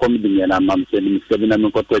pacha comedy na mam se ni 7 na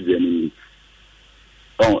ko to je ni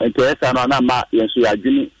interest na ma yenso ya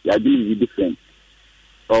juni different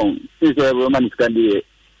since everyone is candidate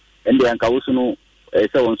and the anka wo no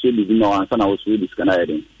se won so bi no ansa na wo so bi skana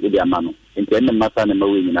yeden we dia mano internet masa na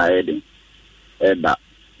mawe ni na yeden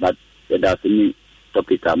but that's me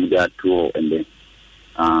topic am dia to and then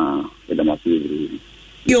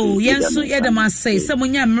yo yes so yeah them say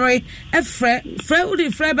someone ya mre efre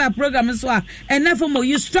udi free by program so and never more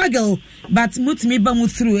you struggle but mut me ba mu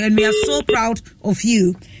through and we are so proud of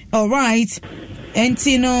you. All right,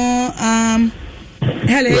 Entino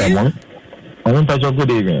hello.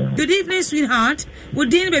 Good evening. Good evening, sweetheart. Would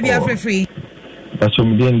Dean baby are free? That's what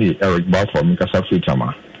me Eric Balfour me kasa free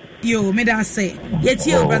chama. Yo me da say yet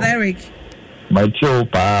your brother Eric. My tio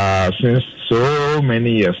since so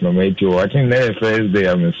many years no my tio I think the first day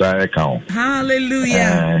I'm inside account.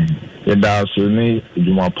 Hallelujah. That's only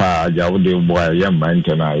Juma pa Jawde boy young man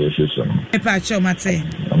to na yeseson. E pa chomate.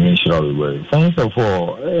 I mean sure we will. Thanks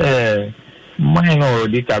for mine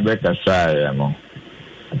already kabeka say no.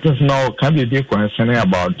 Just now, can be big concerning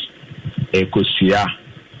about Kosia.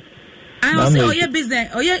 I also your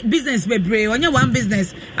business baby, on your one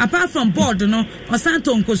business apart from board, no, or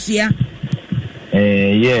Santon Kosia.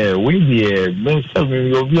 Yeah, we be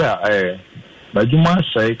you'll be but you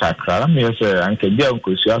must say Kakra, me say Uncle Bill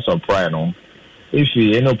Kosia soprano. If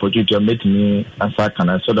you any opportunity to meet me as I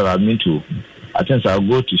can, so that I mean to, I think I'll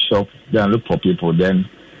go to shop then look for people then.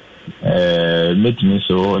 Meet me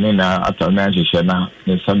so then after night shana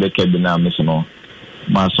then Sunday cabin now miss no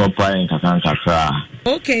my surprise kakra.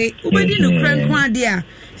 Okay, ubedi no kran kwa dia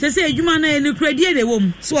say adwuma na no kradie de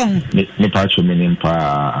wom so me patcho me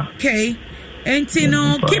nimpa. Okay, enti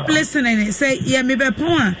no keep listening. Say yeah me be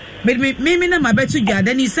pon a me na ma betu dwa,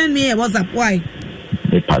 then you send me a WhatsApp. Why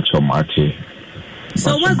me patcho mate.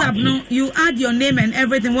 So WhatsApp no, you add your name and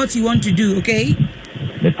everything what you want to do, okay?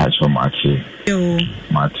 Me patcho mate. Yo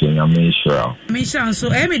Martin, I'm sure. So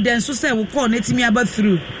evidence so say we call net me about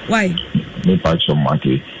through. Why? Me patcho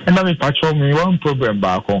mate. And let me patcho me one problem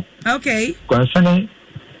back on. Okay. Concerning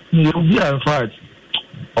you be in fact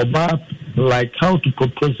about like how to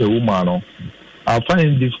propose a woman. I find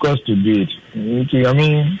it difficult to do it. I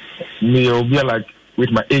mean, me will be like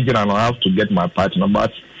with my agent and I have to get my partner,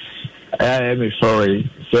 but I am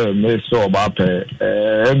sorry. So me so about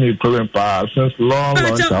any problem since long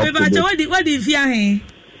time. What do you fear him?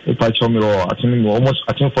 If I show me almost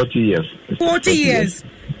 40 years. 40 years.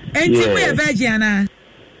 And you be a virgin.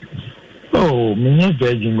 Oh, me a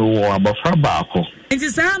virgin war about far back. It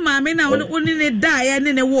is our mammy now only die and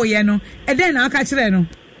in a war, you know, and then I'll catch Reno.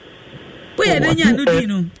 Where then you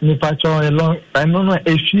know? Me patcho along. I don't know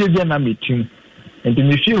if you again a meeting. And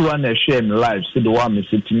if you run a share in life, see the one me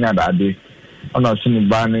sitting at that day. I'm not seeing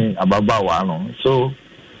banning about Bawano. So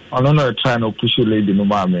I don't know trying to push you lady no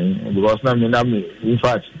mommy because now me in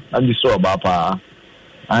fact I'm just so about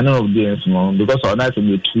I know the small because I like to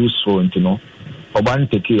be too slow, you know. For one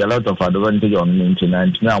take a lot of advantage on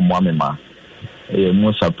maintenance now mommy ma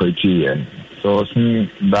most pretty and so see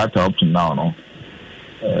that up to now no.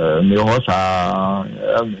 Me horse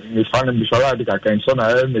me find before I can so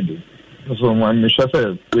I made so I'm sure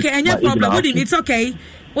okay, and no problem. It's okay.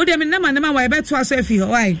 What do you mean? Nama why bet to us if you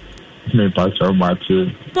why? Me patcho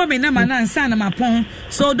Matthew. For me nama na sana my phone.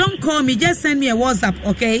 So don't call me. Just send me a WhatsApp,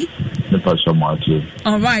 okay? Me patcho Matthew.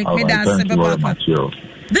 All right. Me that's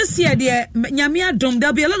this year, dear Nyamia Dom,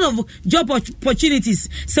 there'll be a lot of job opportunities.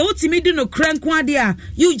 So what me do no crank one there?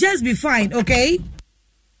 You just be fine, okay?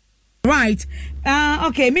 Right.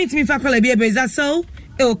 Okay. Meet me for call baby. Is that so?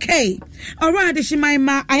 Okay. All right,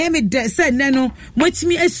 Shimaima, I am it said Nano, wait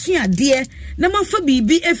me as dear. Nama for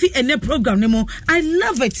BB efi and program nemo. I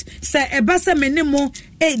love it. Say a bassa menemo,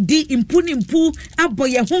 di impuning poo,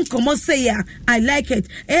 aboy a home como say I like it.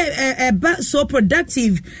 So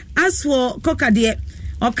productive. As for coca dear.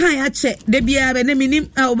 Okay, I check the beer and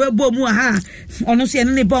minim ha ono se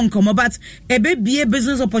ne bon komo but e be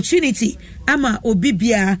business opportunity ama obi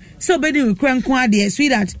bia so be ni kwanko ade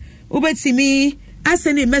sweetheart ubeti me I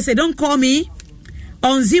send a message. Don't call me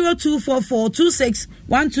on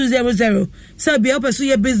 0244261200. So be open to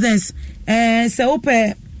your business. So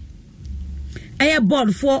open a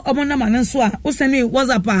board for Omonama Nanswa. Who send me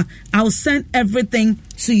WhatsApp? I'll send everything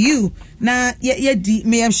to you. Now,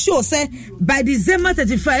 me I'm sure say by December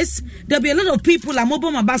 31st there'll be a lot of people. I'm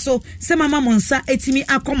mobile mabaso. Say mama monsa etimi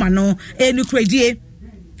akomano enu kredie.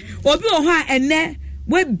 Obi oha ene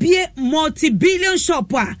we be multi-billion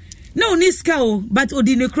shopper. No niska but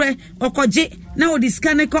odinokre okoje now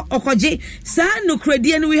diskaneko okoje sa no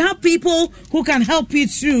credit and we have people who can help you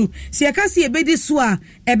through si akasi ebedi soa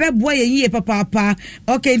ebe boy ye papa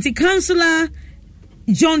okay nti counselor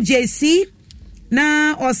John JC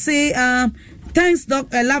na or say thanks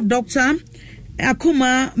love doctor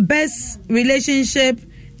Akuma best relationship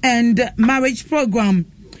and marriage program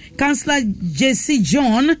Counselor JC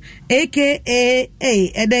John aka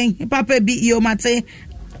eden papa bi yo mate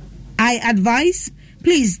I advise,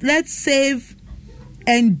 please, let's save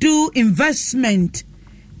and do investment,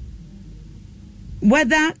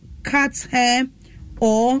 whether cut hair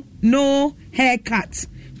or no haircut.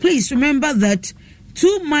 Please remember that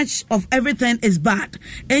too much of everything is bad.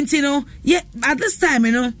 And, you know, yeah, at this time,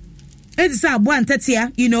 you know, it is our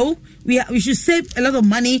 130, you know, we should save a lot of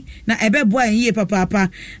money. Now, ebe boy and ye papa.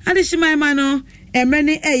 And this my mano, and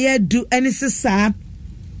many do any sir.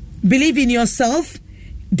 Believe in yourself.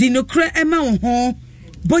 Dinokre ema ho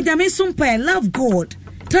bojame sumpa love God.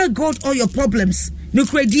 Tell God all your problems.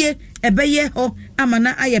 Nokre die ebeye ho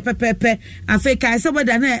amana aye pepepe. Afeka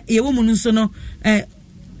somebody na ye wo munu so no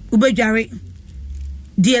ubedware.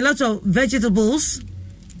 Di a lot of vegetables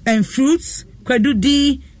and fruits. Kwadu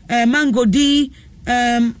di mango di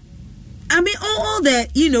I mean, all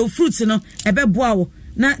the, fruits, a bit bow,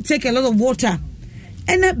 not take a lot of water.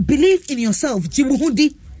 And believe in yourself.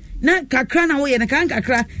 Jibuhudi. Na kakra na wo ye na kan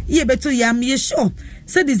kakra ye beto yam ye sure.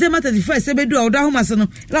 Say December 31st, say be do oda home so no.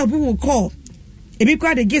 A lot of people will call. If you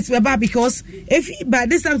call the gates we about because if by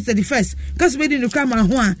this time 31st, because we didn't come on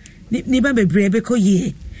ho ni ba bebre be ko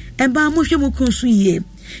ye. And ba mo hwe mo kunsu ye.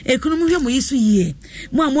 Ekunu mo hwe mo yisu ye.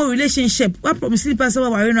 Mo relationship. What promise pass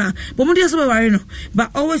over worry no. But mo dey so worry no.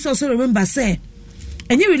 But always also remember say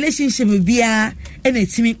any relationship will be a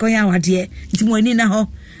etimi koya wade. Ntimo ani na ho.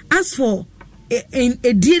 As for in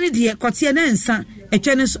a dear dear Cotia Nansa, a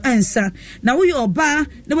Chinese answer. Now we are bar,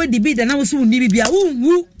 the way the bid and I was soon be a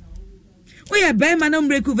woo. We are by man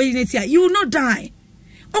virginity. You will not die.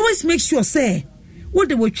 Always make sure, say, what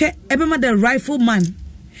they will check, ever the rifleman.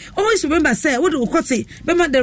 Always remember, say, what they will say, the